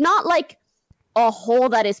not like a hole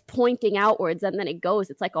that is pointing outwards and then it goes.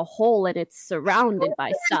 It's like a hole and it's surrounded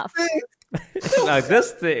by stuff. Like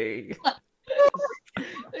this thing.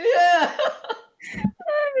 Yeah.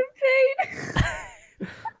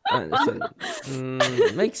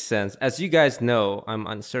 Makes sense. As you guys know, I'm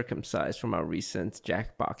uncircumcised from our recent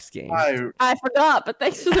Jackbox game. I forgot, but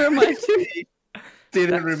thanks for the reminder.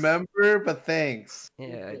 Didn't remember, but thanks.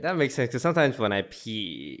 Yeah, that makes sense. Because sometimes when I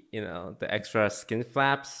pee, you know, the extra skin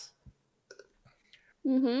flaps,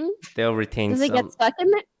 Mm-hmm. they'll retain Does it some. get stuck in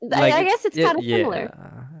there? Like, I guess it's kind of similar.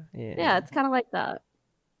 Yeah. Yeah, it's kind of like that.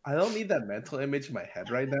 I don't need that mental image in my head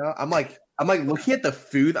right now. I'm like looking at the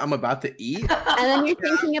food I'm about to eat. And then you're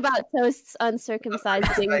thinking about Toast's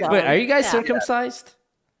uncircumcised ding dong. Wait, are you guys Yeah. circumcised?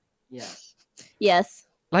 Yes. Yes.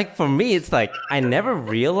 Like for me, it's like I never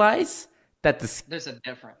realized that There's a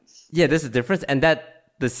difference. there's a difference, and that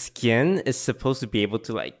the skin is supposed to be able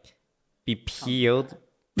to like be peeled,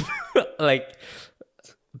 like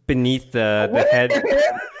beneath the head.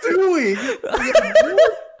 Doing?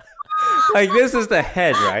 Like this is the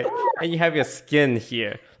head, right? And you have your skin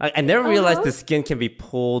here. Like I never realized the skin can be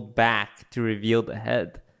pulled back to reveal the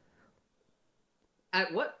head.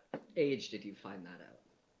 At what age did you find that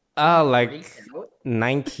out? Like Freaked out?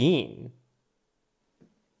 19.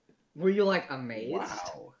 Were you like amazed?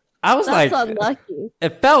 Wow. I was That's like, unlucky.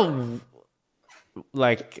 it felt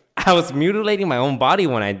like I was mutilating my own body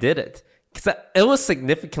when I did it. Because it was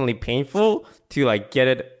significantly painful to like get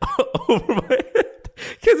it over my head.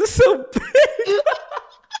 Because it's so big.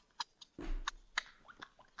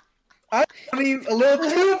 I mean, a little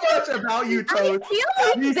too much about you, I Toad. feel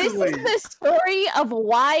like this is Easily. the story of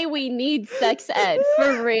why we need sex ed,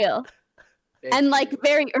 for real. And like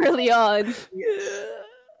very early on.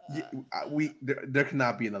 There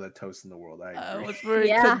cannot be another Toast in the world. I I agree. was very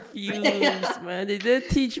Yeah. confused, man. They didn't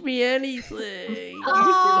teach me anything.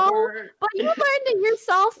 Oh, but you learned it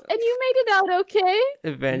yourself and you made it out okay.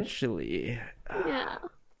 Eventually. Yeah.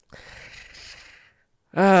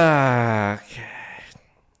 Okay.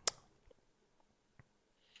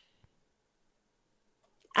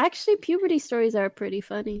 Actually, puberty stories are pretty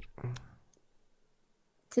funny.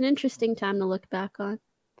 It's an interesting time to look back on.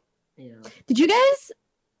 Yeah. Did you guys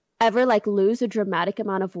ever like lose a dramatic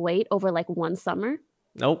amount of weight over like one summer?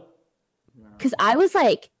 Nope. Because I was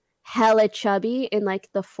like hella chubby in like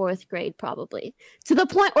the 4th grade, probably. To the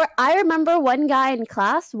point where I remember one guy in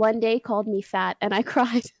class one day called me fat and I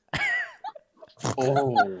cried.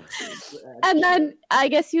 Oh, And then I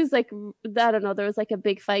guess he was like, I don't know, there was like a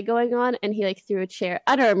big fight going on and he like threw a chair.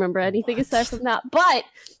 I don't remember anything aside from that. But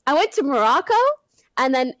I went to Morocco.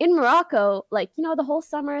 And then in Morocco, like, you know, the whole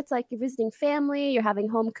summer, it's like you're visiting family, you're having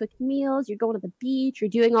home cooked meals, you're going to the beach, you're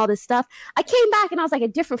doing all this stuff. I came back and I was like a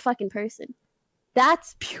different fucking person.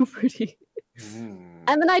 That's puberty. And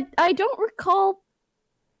then I don't recall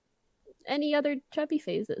any other chubby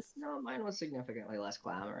phases? No, mine was significantly less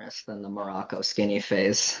glamorous than the Morocco skinny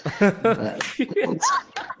phase. But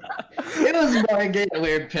it was more getting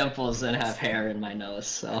weird pimples than have hair in my nose.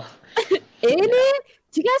 So In it?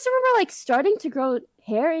 Do you guys remember like starting to grow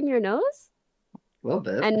hair in your nose a little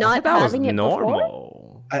bit. and I not thought that was having it before?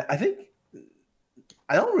 normal. I think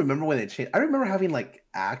I don't remember when it changed. I remember having like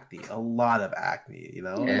acne, a lot of acne. You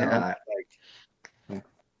know, and then Yeah. like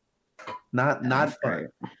not fun.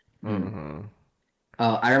 Mm-hmm.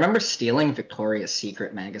 Oh, I remember stealing Victoria's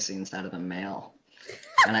Secret magazines out of the mail,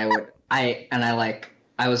 and I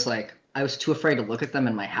was too afraid to look at them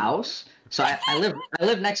in my house. So I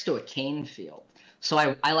live next to a cane field. So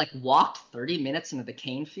I like walked 30 minutes into the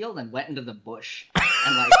cane field and went into the bush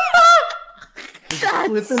and like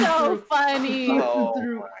That's so funny. Oh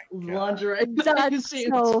through my God. lingerie That's magazines.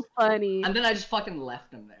 so funny. And then I just fucking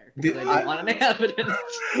left them there because Dude, I didn't want any evidence.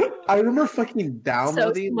 I remember fucking So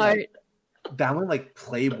downloading smart. like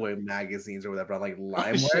Playboy magazines or whatever on like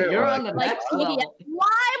Oh, shit, LimeWire. you're or, on the Like next media. level.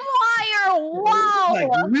 LimeWire. Wow. like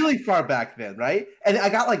really far back then, right? And I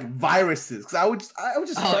got like viruses because I would just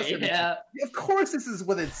Oh trust it. yeah. Of course, this is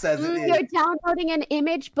what it says it is. You're downloading an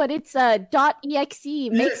image, but it's a .exe.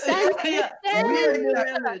 Makes sense. Yeah. Makes Weird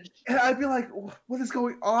sense. image. And I'd be like, "What is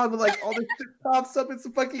going on?" And like all this shit pops up. It's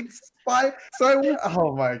a fucking spy. So I went,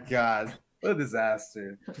 "Oh my God, what a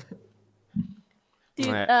disaster!" Dude,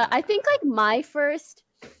 Right. I think like my first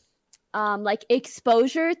like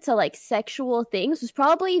exposure to like sexual things was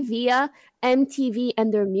probably via MTV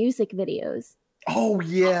and their music videos. Oh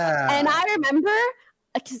yeah. And I remember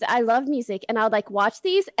because I love music and I would like watch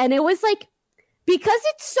these and it was like because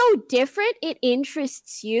it's so different, it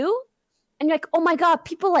interests you. And you're like, oh my God,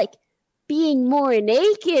 people like being more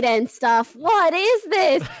naked and stuff. What is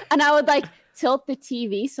this? And I would like tilt the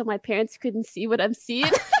TV so my parents couldn't see what I'm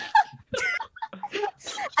seeing.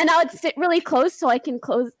 And I would sit really close so I can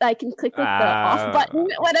click like the off button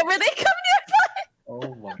whenever they come nearby.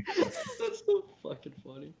 Oh my God. That's so fucking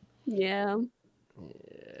funny. Yeah.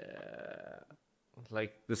 Yeah.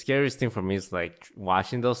 Like the scariest thing for me is like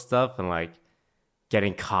watching those stuff and like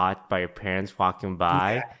getting caught by your parents walking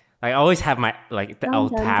by. Yeah. Like, I always have my like the Dun,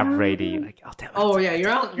 alt dun, tab dun. ready. Like alt tab. Oh yeah,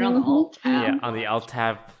 you're on the alt tab. Yeah, on the alt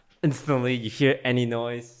tab. Instantly, you hear any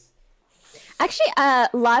noise. Actually,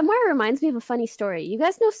 LimeWire reminds me of a funny story. You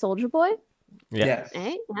guys know Soldier Boy? Yeah.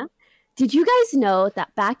 Right? Yeah. Did you guys know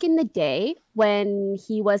that back in the day when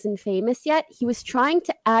he wasn't famous yet, he was trying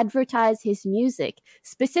to advertise his music,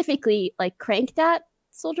 specifically like Crank That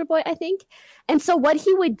Soldier Boy, I think. And so what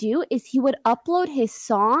he would do is he would upload his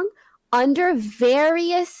song under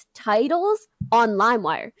various titles on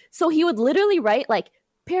LimeWire. So he would literally write like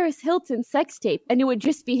Paris Hilton sex tape and it would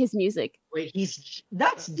just be his music. Wait,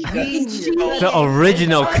 that's genius. The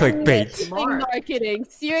original clickbait. Smart. Marketing,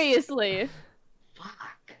 seriously.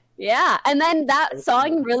 Fuck. Yeah, and then that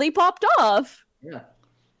song really popped off. Yeah.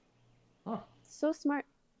 Oh, So smart.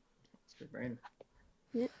 that's good brain.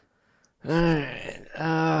 Alright.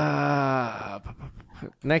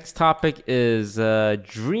 Next topic is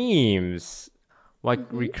dreams. Like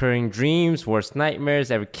recurring dreams, worst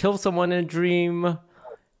nightmares, ever kill someone in a dream?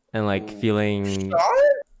 And like feeling.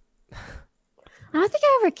 I don't think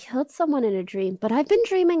I ever killed someone in a dream, but I've been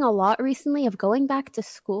dreaming a lot recently of going back to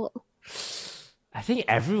school. I think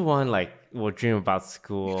everyone like will dream about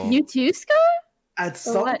school. You too, Scott? At Or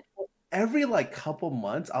some what? every like couple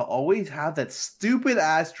months, I'll always have that stupid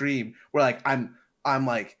ass dream where like I'm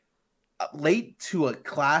like late to a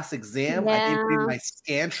class exam. I didn't read Yeah. my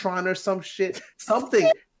Scantron or some shit,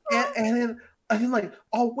 something, and then like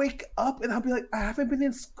I'll wake up and I'll be like, I haven't been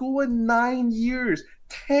in school in 9 years,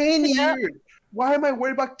 10 Yeah. years. Why am I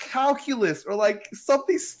worried about calculus or like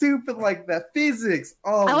something stupid like that? Physics.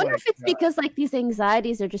 Oh, I wonder my if it's God. because like these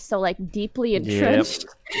anxieties are just so like deeply Yep. entrenched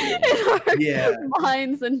in our Yeah.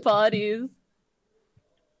 minds and bodies.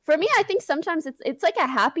 For me, I think sometimes it's like a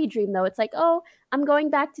happy dream though. It's like, oh, I'm going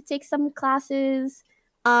back to take some classes,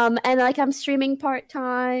 and like I'm streaming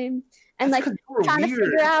part-time and That's like 'cause you were trying to weird.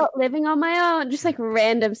 figure out living on my own, just like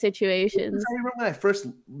random situations. I remember when I first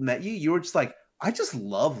met you, you were just like, I just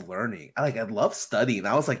love learning. I love studying.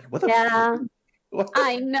 I was like, what the Yeah. fuck? What?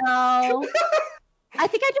 I know. I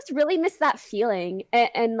think I just really miss that feeling.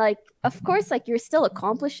 And like, of course, like you're still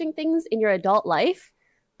accomplishing things in your adult life,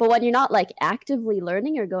 but when you're not like actively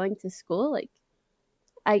learning or going to school, like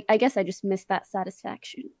I guess I just miss that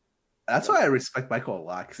satisfaction. That's why I respect Michael a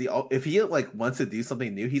lot. Because if he like wants to do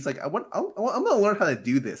something new, he's like, I'm gonna learn how to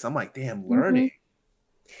do this. I'm like, damn, learning.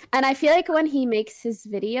 And I feel like when he makes his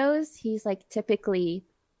videos, he's like typically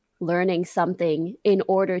learning something in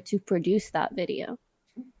order to produce that video.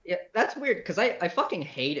 Yeah, that's weird because I fucking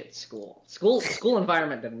hated school. School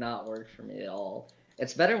environment did not work for me at all.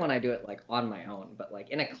 It's better when I do it like on my own, but like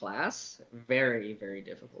in a class, very, very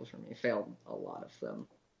difficult for me. Failed a lot of them.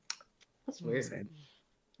 That's weird. Same.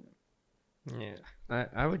 Yeah,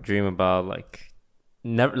 I would dream about like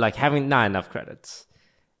never like having not enough credits,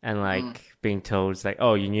 and like being told it's like,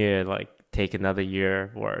 oh, you need to like take another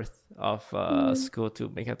year worth of school to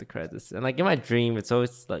make up the credits. And like in my dream, it's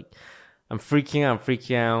always like I'm freaking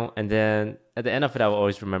out, and then at the end of it, I will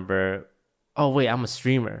always remember, oh wait, I'm a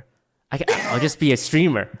streamer. I'll just be a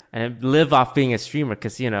streamer and live off being a streamer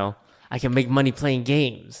because I can make money playing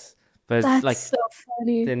games. But That's like so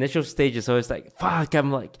funny. the initial stage is always like, fuck,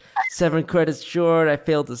 I'm like 7 credits short. I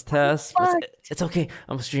failed this test. But it's okay.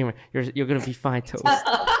 I'm a streamer. You're gonna be fine, Toast.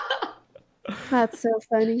 That's so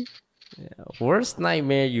funny. Yeah. Worst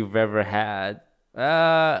nightmare you've ever had?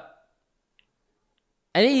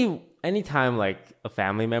 Anytime like a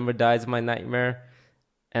family member dies, my nightmare,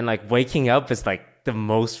 and like waking up is like the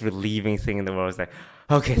most relieving thing in the world. It's like,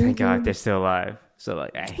 okay, thank God they're still alive. So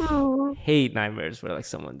like, I hate nightmares where like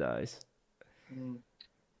someone dies. You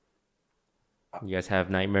guys have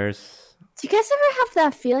nightmares? Do you guys ever have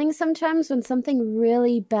that feeling sometimes when something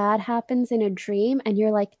really bad happens in a dream and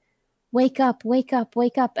you're like, wake up, wake up,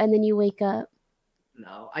 wake up, and then you wake up?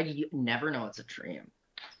 No, I never know it's a dream.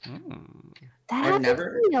 That I've happens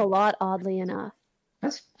never- to me a lot, oddly enough.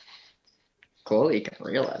 That's cool that you can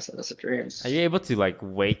realize that it's a dream. Are you able to like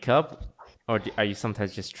wake up, or are you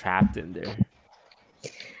sometimes just trapped in there?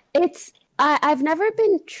 I've never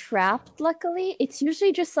been trapped, luckily. It's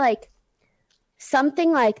usually just like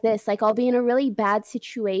something like this. Like I'll be in a really bad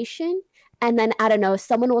situation, and then I don't know,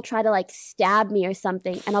 someone will try to like stab me or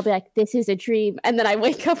something, and I'll be like, this is a dream, and then I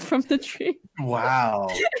wake up from the dream. Wow.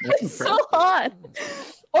 It's so hot.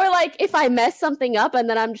 Or like if I mess something up and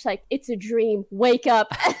then I'm just like, it's a dream, wake up.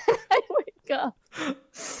 I wake up.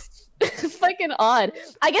 It's fucking odd.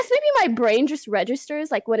 I guess maybe my brain just registers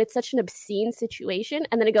like when it's such an obscene situation,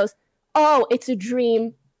 and then it goes, oh, it's a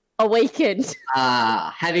dream, awakened.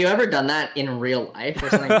 Have you ever done that in real life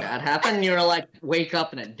where something bad happened and you were like, wake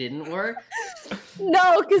up and it didn't work?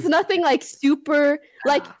 No, because nothing like super,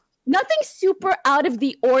 like nothing super out of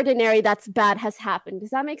the ordinary that's bad has happened. Does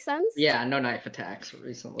that make sense? Yeah, no knife attacks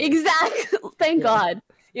recently. Exactly. Thank Yeah.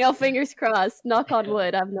 God. Fingers crossed. Knock on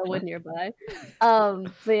wood. I have no wood nearby.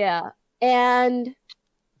 But yeah. And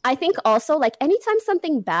I think also like anytime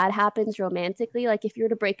something bad happens romantically, like if you were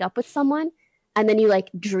to break up with someone and then you like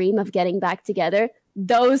dream of getting back together,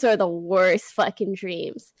 those are the worst fucking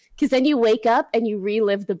dreams. Because then you wake up and you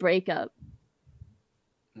relive the breakup.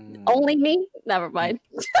 Only me? Never mind.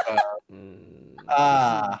 Really?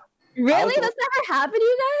 I was- That's never happened to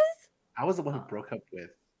you guys? I was the one who broke up with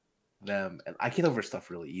them, and I get over stuff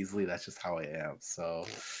really easily. That's just how I am. So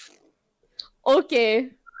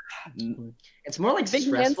Okay. It's more like Big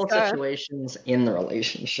man stressful scar. situations in the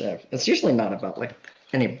relationship. It's usually not about like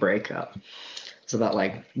any breakup. It's about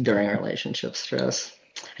like during a relationship stress.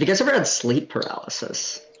 Have you guys ever had sleep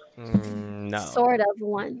paralysis? No. Sort of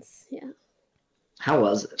once. Yeah. How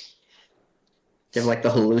was it? Do you have like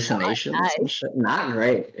the hallucinations and nice. shit? Not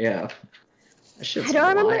great. Yeah. That shit's I don't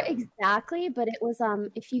remember wild. exactly, but it was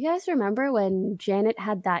if you guys remember when Janet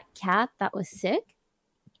had that cat that was sick.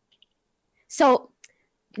 So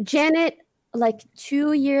Janet, like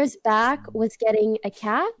 2 years back, was getting a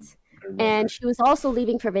cat, and she was also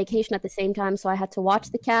leaving for vacation at the same time. So I had to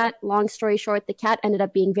watch the cat. Long story short, the cat ended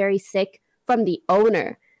up being very sick from the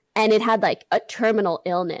owner, and it had like a terminal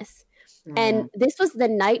illness. And this was the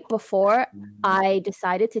night before I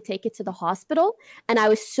decided to take it to the hospital. And I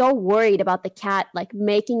was so worried about the cat, like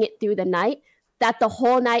making it through the night, that the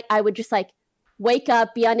whole night I would just like wake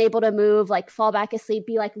up, be unable to move, like fall back asleep,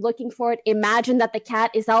 be like looking for it, imagine that the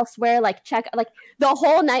cat is elsewhere, like check, like the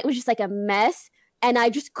whole night was just like a mess. And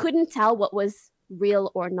I just couldn't tell what was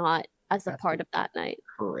real or not as a part of that night.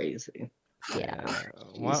 Crazy. Yeah.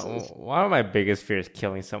 One of my biggest fears is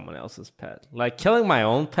killing someone else's pet. Like killing my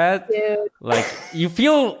own pet. Dude. Like you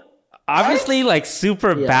feel obviously like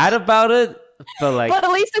super Yes. bad about it, but like But at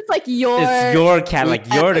least it's like it's your cat.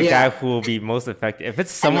 Like you're the Yeah. guy who will be most affected. If it's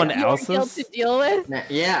someone your guilt else's, to deal with.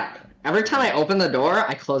 Yeah. Every time I open the door,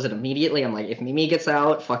 I close it immediately. I'm like, if Mimi gets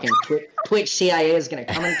out, fucking Twitch CIA is gonna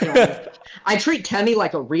come and kill me. I treat Temmie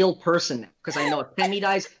like a real person because I know if Temmie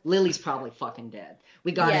dies, Lily's probably fucking dead.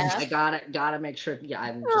 We gotta, Yeah. I gotta make sure. Yeah,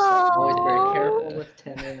 I'm just like, always very Aw. careful with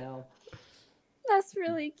Temmie now. That's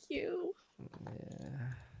really cute.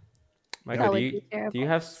 Michael, That would do you be terrible. do you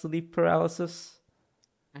have sleep paralysis?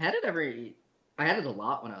 I had it a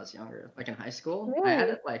lot when I was younger, like in high school. I Really? had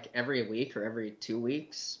it like every week or every 2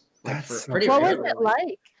 weeks. Like That's for so pretty What was regularly. it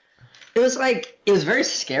like? it was very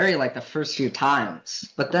scary like the first few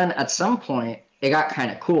times, but then at some point it got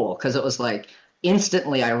kind of cool because it was like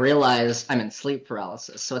instantly I realized I'm in sleep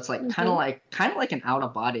paralysis. So it's like kind of like an out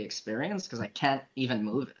of body experience because I can't even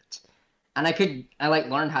move it. And I like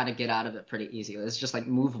learned how to get out of it pretty easy. It's just like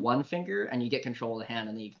move one finger and you get control of the hand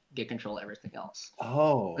and then you get control of everything else.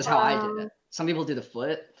 Oh, That's how I did it. Some people do the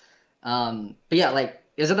foot. But yeah, like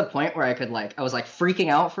it was at the point where I was like freaking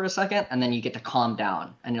out for a second and then you get to calm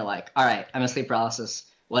down and you're like, all right, I'm in sleep paralysis,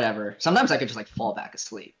 whatever. Sometimes I could just like fall back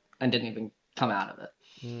asleep and didn't even come out of it.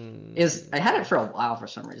 I had it for a while for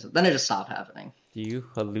some reason. Then it just stopped happening. Do you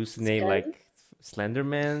hallucinate like Slender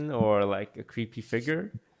Man or like a creepy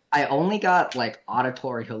figure? I only got like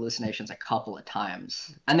auditory hallucinations a couple of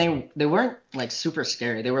times, and they weren't like super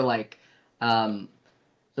scary. They were like, the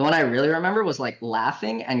one I really remember was like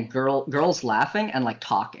laughing and girls laughing and like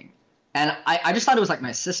talking, and I just thought it was like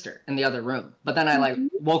my sister in the other room. But then I like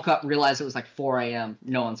woke up, realized it was like 4 a.m.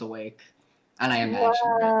 No one's awake, and I imagined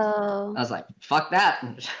it. I was like, fuck that,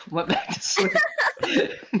 and went back to sleep.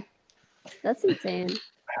 That's insane.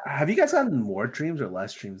 Have you guys gotten more dreams or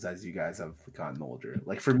less dreams as you guys have gotten older?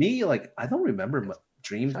 Like for me, like I don't remember many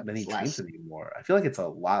dreams anymore. I feel like it's a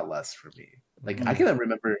lot less for me. Like I can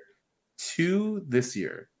remember 2 this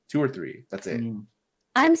year, 2 or 3. That's it.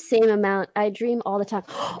 I'm same amount. I dream all the time.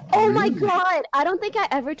 Oh my god! I don't think I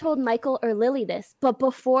ever told Michael or Lily this, but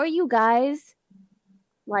before you guys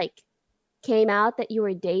like came out that you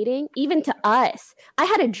were dating, even to us, I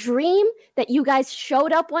had a dream that you guys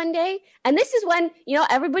showed up one day, and this is when, you know,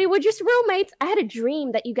 everybody were just roommates. I had a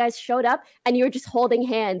dream that you guys showed up and you were just holding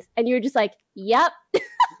hands and you were just like, yep.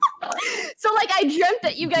 So like I dreamt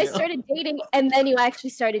that you guys started dating and then you actually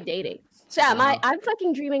started dating. So yeah, I'm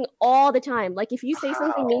fucking dreaming all the time. Like if you say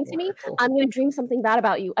something mean to me, I'm gonna dream something bad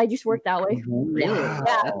about you. I just work that way. Really?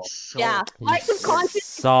 Yeah. Yeah. My subconscious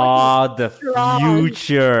saw the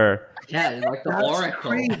future. Yeah, like the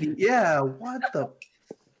oracle. Crazy. Yeah, what the?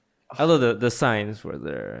 I love the signs were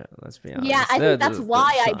there. Let's be honest. Yeah, I think that's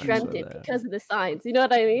why I dreamt it, because of the signs. You know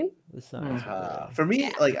what I mean? The signs. For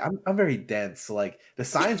me, like I'm very dense. So, like the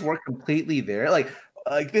signs weren't completely there. Like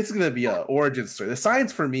this is gonna be an origin story. The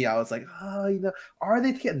signs for me, I was like, oh, you know, are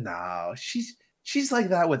they together? No, she's like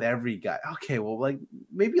that with every guy. Okay, well, like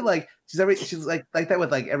maybe like she's like that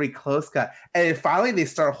with like every close guy. And then finally they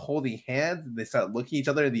start holding hands and they start looking each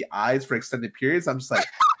other in the eyes for extended periods. I'm just like,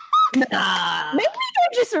 nah. Maybe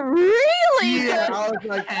you're just really yeah. I was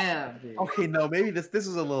like, okay, no, maybe this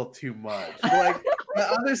is a little too much. But like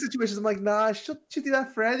other situations, I'm like, nah, she'll do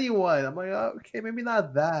that for anyone. I'm like, oh, okay, maybe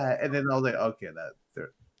not that. And then I was like, okay,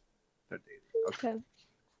 they're dating. Okay.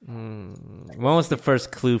 When was the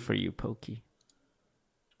first clue for you, Pokey?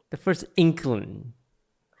 The first inkling.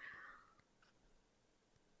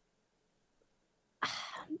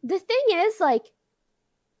 The thing is, like,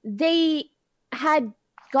 they had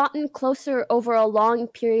gotten closer over a long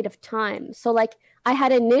period of time. So, like, I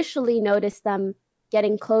had initially noticed them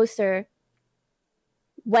getting closer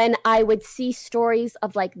when I would see stories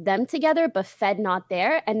of, like, them together, but Fed not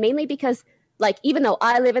there. And mainly because, like, even though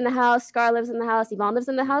I live in the house, Scar lives in the house, Yvonne lives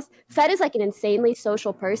in the house, Fed is, like, an insanely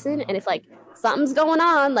social person. And if, like, something's going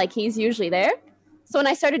on, like, he's usually there. So when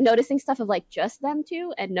I started noticing stuff of, like, just them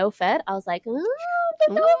two and no Fed, I was like, oh,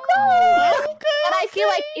 okay. And I feel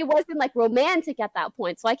like it wasn't, like, romantic at that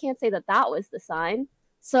point. So I can't say that that was the sign.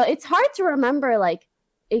 So it's hard to remember, like,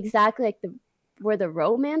 exactly, like, where the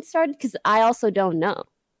romance started, because I also don't know.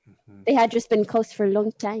 They had just been close for a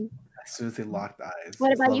long time. As soon as they locked eyes.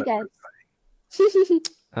 What about you guys?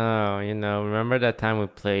 Oh, you know, remember that time we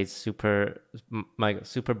played Super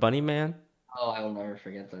Bunny Man? Oh, I will never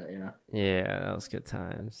forget that. Yeah. Yeah, that was good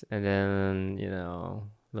times. And then, you know,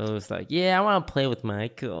 Lil was like, "Yeah, I want to play with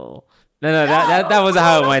Michael." No, that wasn't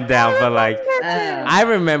how it went down. But like, I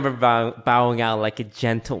remember bowing out like a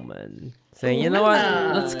gentleman, saying, "You know what?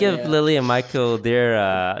 Let's give Lily and Michael their,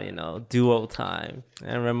 duo time."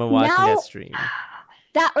 I remember watching that stream.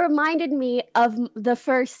 That reminded me of the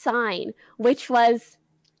first sign, which was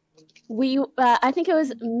I think it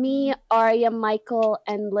was me, Arya, Michael,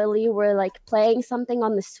 and Lily were like playing something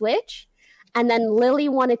on the Switch. And then Lily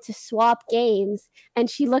wanted to swap games. And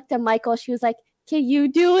she looked at Michael. She was like, "Can you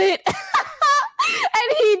do it?"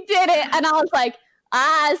 And he did it. And I was like,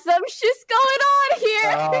 some shit's going on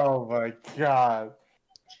here. Oh my God.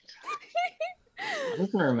 I don't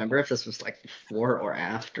even remember if this was like before or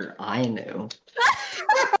after I knew.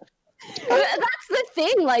 That's the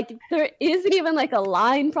thing. Like, there isn't even like a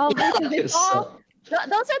line probably. Those are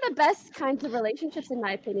the best kinds of relationships, in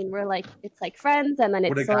my opinion, where like it's like friends, and then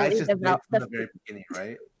it's the guys just developed from the very beginning,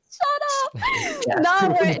 right? Shut Yeah.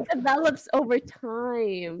 Not where it develops over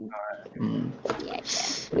time. Mm. Yeah.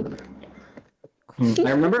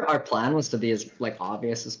 I remember our plan was to be as like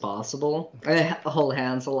obvious as possible. I hold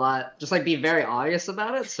hands a lot, just like be very obvious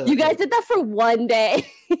about it. So You guys did that for one day.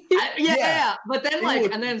 yeah. But then It like,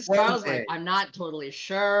 was and then one Scar's day. like, I'm not totally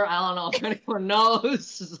sure. I don't know if anyone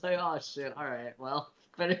knows. It's like, oh shit. All right, well,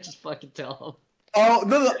 better just fucking tell them. Oh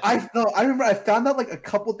no! I remember I found out like a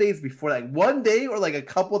couple days before, like one day or like a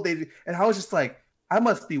couple days, and I was just like, I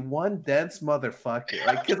must be one dense motherfucker,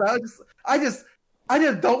 like because I just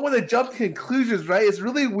don't want to jump to conclusions, right? It's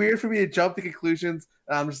really weird for me to jump to conclusions,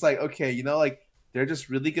 and I'm just like, okay, like they're just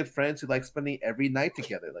really good friends who like spending every night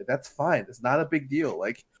together. Like that's fine. It's not a big deal.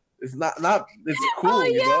 Like it's not it's cool. Oh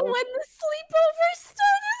yeah, you know? when the sleepover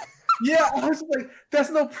started. Yeah, I was like, that's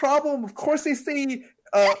no problem. Of course they stay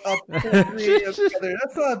up till 3 a.m. together.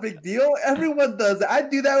 That's not a big deal. Everyone does it. I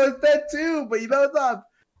do that with Ben too, but it's not.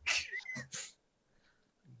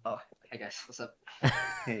 Oh, hey guys, what's up?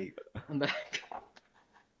 Hey. I'm back.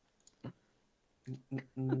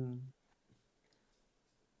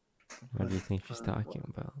 What do you think she's talking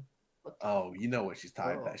about? Oh, you know what she's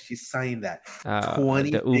talking about. She's signing that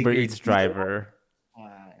The Uber Eats driver.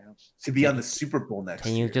 to be on the Super Bowl next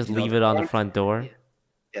Can year. you just know, leave it on the front door?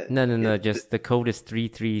 Yeah, No. yeah, Just the code is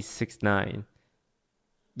 3369.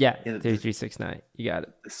 Yeah, Yeah, 3369. You got it.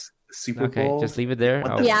 the Super Okay, Bowl. just leave it there.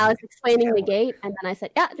 What I'll- the- Yeah, I was explaining the gate, and then I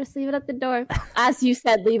said, "Yeah, just leave it at the door." As you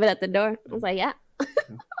said, leave it at the door. I was like, "Yeah."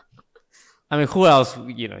 I mean, who else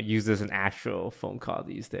uses an actual phone call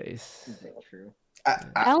these days? True.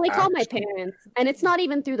 I only call my parents, and it's not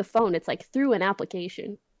even through the phone. It's like through an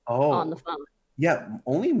application on the phone. Yeah,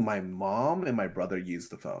 only my mom and my brother use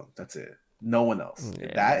the phone. That's it. No one else.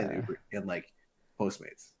 Yeah. That and Uber and like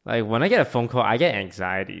Postmates. Like when I get a phone call, I get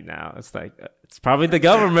anxiety now. It's like it's probably the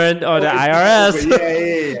government or the IRS.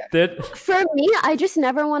 Yeah. Did- For me, I just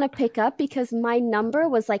never want to pick up because my number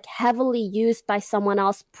was like heavily used by someone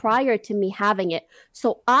else prior to me having it.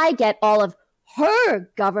 So I get all of her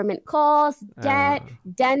government calls, debt,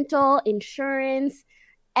 dental, insurance,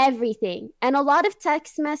 everything. And a lot of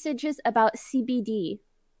text messages about CBD,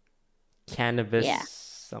 Cannabis, Yeah.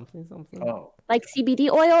 something. Oh. like CBD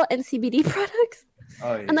oil and CBD products.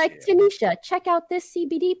 Oh yeah. And like, Tanisha, check out this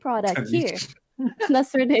CBD product here.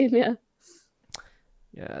 That's her name, yeah.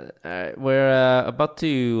 Yeah, we're about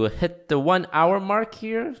to hit the 1 hour mark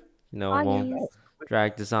here. I won't Nice.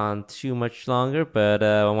 drag this on too much longer, but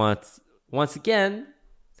I want once again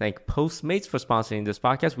thank Postmates for sponsoring this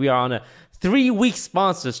podcast. We are on a 3-week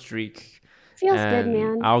sponsor streak. Feels And good,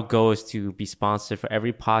 man. our goal is to be sponsored for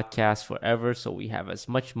every podcast forever, so we have as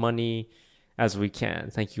much money as we can.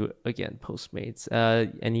 Thank you again, Postmates.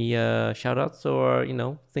 Any shout outs or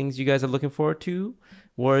things you guys are looking forward to?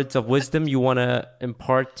 Words of wisdom you want to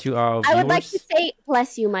impart to our viewers? I would like to say,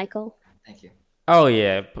 bless you, Michael. Thank you. Oh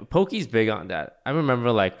yeah, Pokey's big on that. I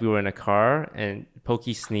remember we were in a car and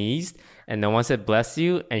Pokey sneezed and no one said bless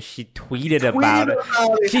you and she tweeted about it.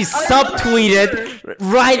 She subtweeted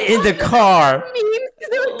right in the car. Memes, 'cause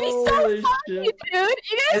it would be so funny, dude.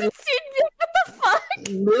 You guys have seen me? What the fuck?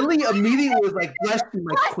 Lily immediately was like, "Bless you,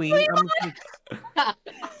 my queen." I'm like,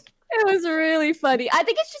 It was really funny. I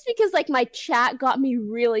think it's just because my chat got me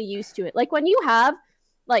really used to it. Like when you have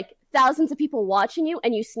thousands of people watching you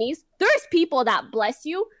and you sneeze, there's people that bless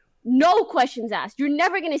you, no questions asked. You're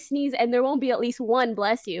never gonna sneeze and there won't be at least one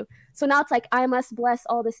bless you. So now it's I must bless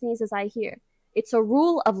all the sneezes I hear. It's a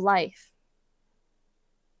rule of life.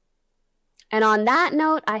 And on that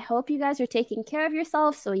note, I hope you guys are taking care of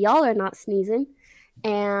yourselves so y'all are not sneezing.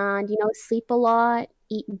 And sleep a lot,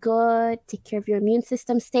 eat good, take care of your immune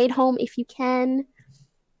system, stay at home if you can.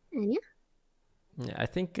 And Yeah, I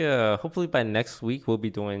think hopefully by next week we'll be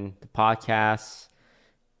doing the podcast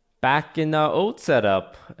back in our old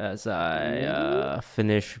setup as I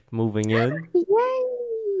finish moving in.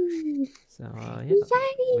 yay! So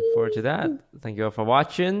look forward to that. Thank you all for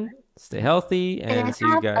watching. Stay healthy and see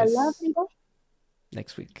you have guys a lovely day.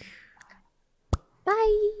 next week.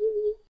 Bye.